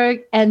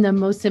Friedenberg. And the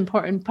most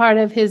important part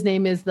of his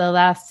name is the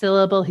last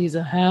syllable. He's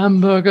a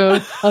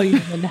hamburger, a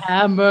human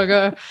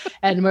hamburger.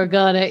 And we're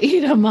going to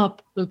eat him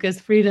up, Lucas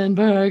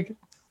Friedenberg.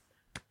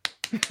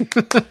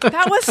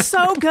 That was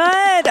so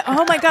good.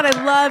 Oh my God.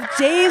 I love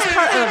Dave's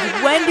part. I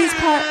love Wendy's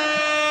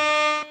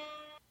part.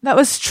 That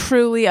was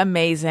truly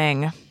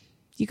amazing.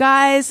 You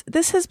guys,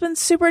 this has been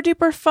super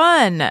duper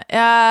fun.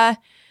 I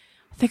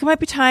think it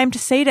might be time to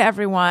say to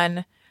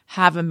everyone,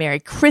 have a Merry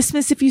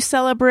Christmas if you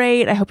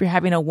celebrate. I hope you're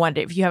having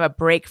if you have a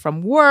break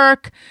from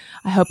work,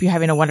 I hope you're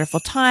having a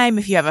wonderful time.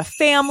 If you have a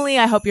family,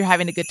 I hope you're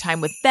having a good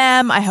time with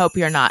them. I hope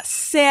you're not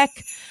sick.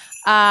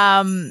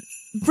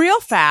 Real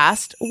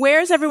fast,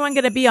 where's everyone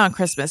going to be on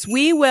Christmas?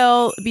 We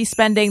will be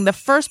spending the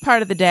first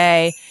part of the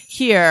day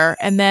here,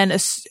 and then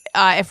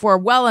if we're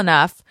well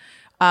enough,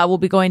 we'll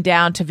be going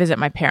down to visit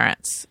my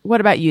parents. What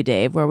about you,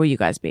 Dave? Where will you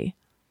guys be?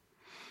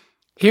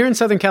 Here in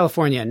Southern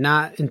California,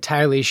 not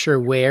entirely sure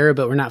where,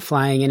 but we're not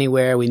flying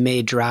anywhere. We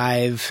may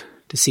drive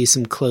to see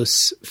some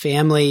close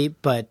family,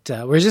 but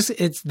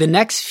it's the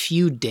next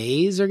few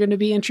days are going to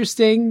be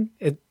interesting.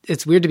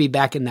 It's weird to be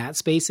back in that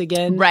space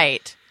again.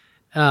 Right.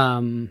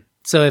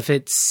 So if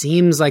it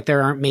seems like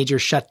there aren't major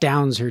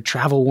shutdowns or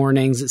travel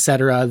warnings, et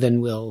cetera,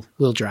 then we'll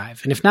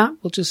drive. And if not,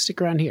 we'll just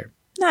stick around here.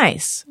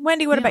 Nice.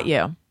 Wendy, what about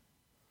you?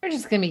 We're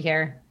just going to be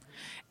here.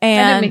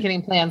 And I didn't make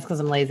any plans because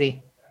I'm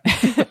lazy.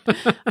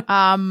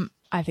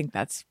 I think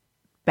that's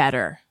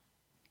better.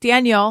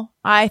 Daniel,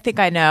 I think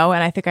I know,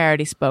 and I think I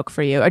already spoke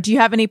for you. Or do you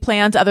have any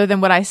plans other than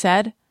what I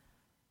said?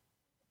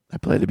 I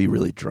plan to be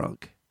really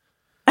drunk.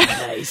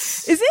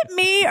 Nice. Is it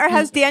me, or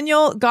has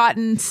Daniel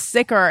gotten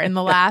sicker in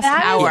the last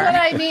hour? That's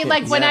what I mean.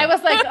 Like when I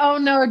was like, oh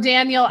no,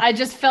 Daniel, I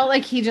just felt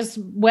like he just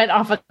went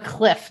off a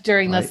cliff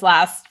during this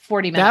last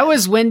 40 minutes. That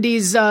was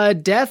Wendy's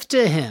death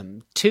to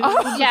him, too.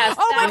 Oh, yes.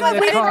 Oh my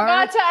God, we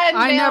forgot to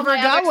unveil I never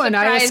got one.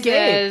 I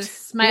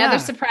escaped. My other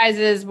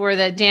surprises were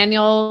that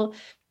Daniel,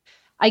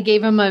 I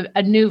gave him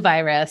a new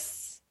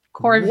virus,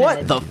 Corvid.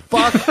 What the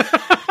fuck?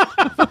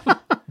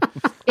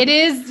 It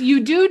is,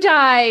 you do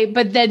die,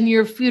 but then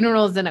your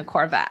funeral's in a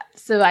Corvette.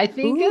 So I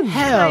think it's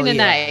kind of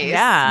nice.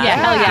 Yeah.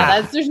 Hell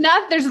yeah.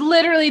 There's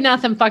literally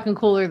nothing fucking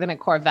cooler than a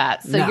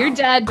Corvette. So you're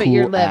dead, but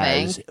you're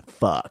living. As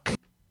fuck.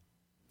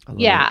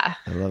 I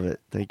love it.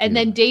 Thank you. And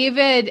then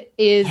David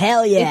is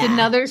Hell yeah.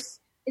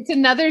 It's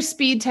another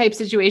speed type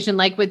situation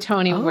like with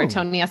Tony, where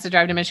Tony has to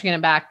drive to Michigan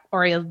and back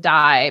or he'll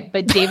die.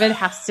 But David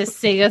has to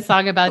sing a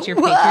song about your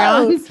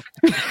Patreons,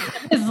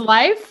 his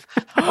life,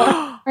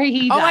 or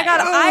he dies. Oh my God,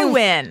 I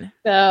win.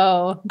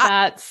 So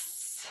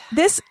that's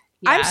this.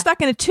 Yeah. I'm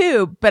stuck in a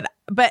tube, but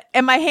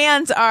and my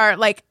hands are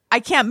like,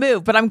 I can't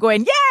move, but I'm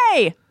going,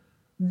 yay!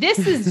 This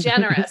is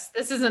generous.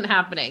 This isn't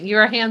happening.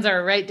 Your hands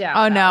are right down.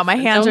 Oh no, my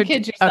hands are. Don't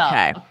kid yourself.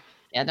 Okay.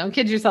 Yeah, don't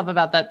kid yourself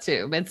about that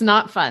tube. It's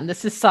not fun.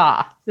 This is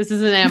Saw. This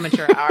is an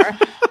amateur hour.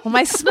 Well,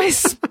 my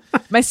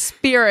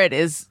spirit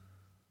is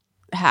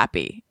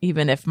happy,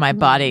 even if my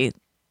body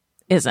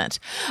isn't.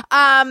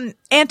 And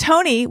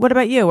Tony, what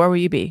about you? Where will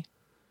you be?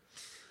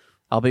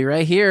 I'll be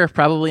right here,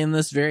 probably in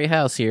this very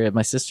house here at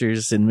my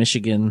sister's in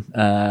Michigan.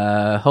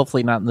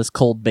 Hopefully not in this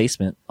cold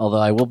basement, although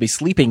I will be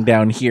sleeping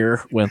down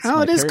here once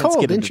my it is parents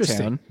cold. get into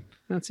Interesting. town.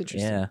 That's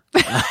interesting.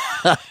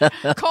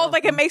 Yeah. Cold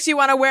like it makes you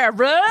want to wear a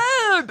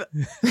robe.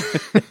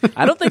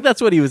 I don't think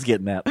that's what he was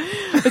getting at.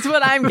 That's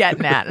what I'm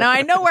getting at. Now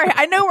I know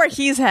where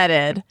he's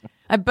headed,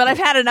 but I've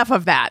had enough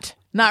of that.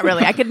 Not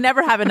really. I could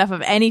never have enough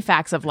of any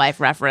Facts of Life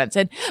reference.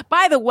 And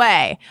by the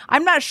way,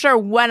 I'm not sure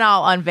when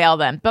I'll unveil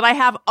them, but I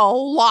have a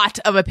lot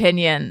of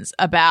opinions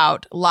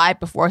about Live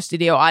Before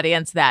Studio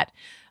Audience, that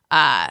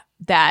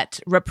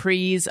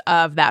reprise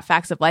of that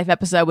Facts of Life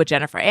episode with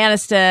Jennifer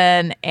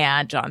Aniston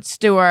and Jon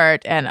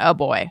Stewart. And oh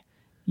boy,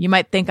 you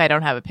might think I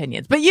don't have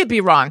opinions, but you'd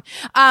be wrong.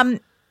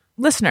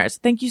 Listeners,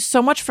 thank you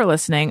so much for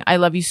listening. I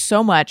love you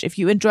so much. If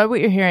you enjoy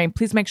what you're hearing,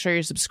 please make sure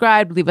you're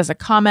subscribed, leave us a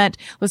comment,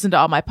 listen to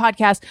all my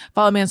podcasts,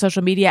 follow me on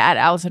social media at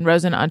Allison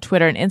Rosen on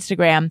Twitter and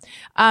Instagram.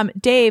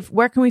 Dave,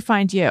 where can we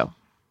find you?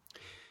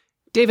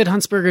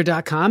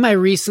 DavidHuntsberger.com. I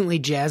recently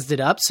jazzed it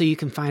up so you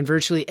can find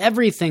virtually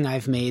everything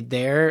I've made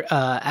there.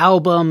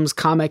 Albums,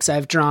 comics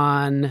I've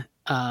drawn,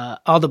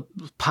 all the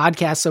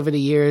podcasts over the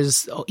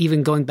years,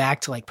 even going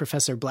back to like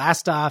Professor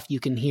Blastoff. You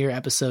can hear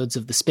episodes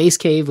of The Space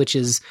Cave, which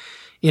is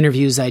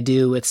interviews I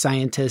do with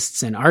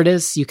scientists and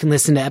artists. You can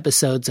listen to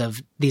episodes of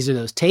These Are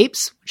Those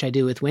Tapes, which I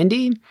do with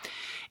Wendy.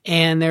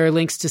 And there are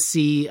links to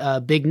see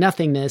Big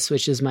Nothingness,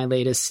 which is my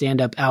latest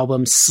stand-up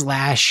album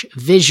 /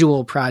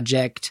 visual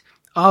project,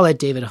 all at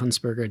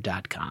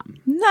davidhuntsberger.com.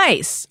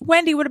 Nice.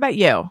 Wendy, what about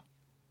you?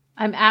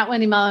 I'm at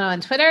Wendy Molyneux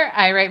on Twitter.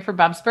 I write for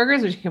Bob's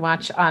Burgers, which you can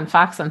watch on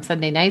Fox on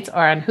Sunday nights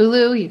or on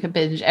Hulu. You can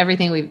binge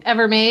everything we've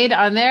ever made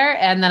on there.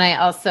 And then I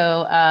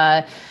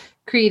also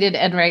created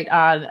and write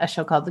on a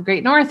show called The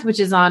Great North, which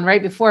is on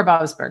right before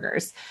Bob's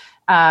Burgers.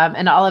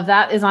 And all of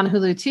that is on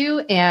Hulu too.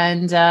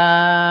 And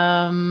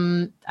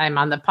I'm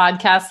on the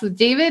podcast with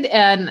David,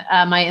 and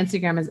my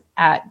Instagram is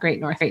at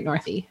Great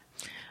Northy.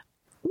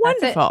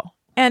 Wonderful.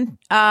 And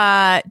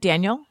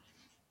Daniel?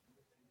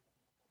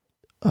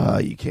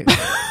 You can't.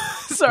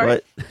 Sorry.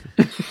 What?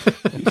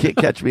 You can't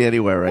catch me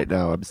anywhere right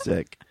now. I'm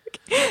sick.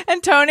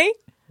 And Tony?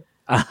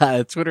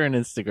 Twitter and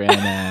Instagram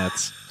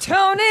at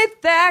Tony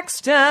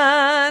Thaxton.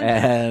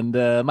 And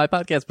my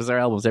podcast, Bizarre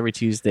Albums, every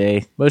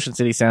Tuesday. Motion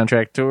City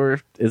Soundtrack Tour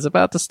is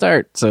about to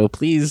start, so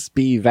please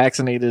be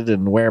vaccinated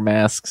and wear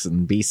masks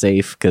and be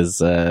safe,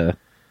 because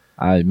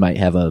I might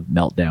have a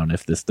meltdown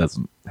if this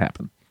doesn't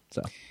happen.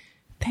 So,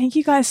 thank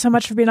you guys so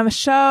much for being on the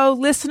show.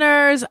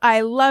 Listeners,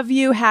 I love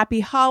you.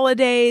 Happy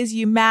holidays.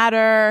 You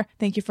matter.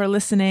 Thank you for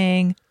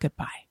listening.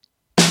 Goodbye.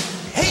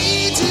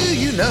 Hey, do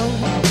you know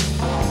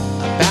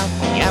about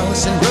the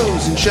Allison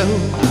Rosen show?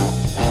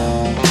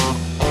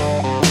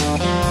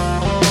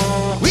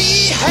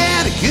 We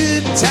had a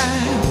good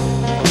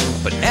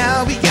time, but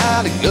now we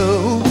gotta go.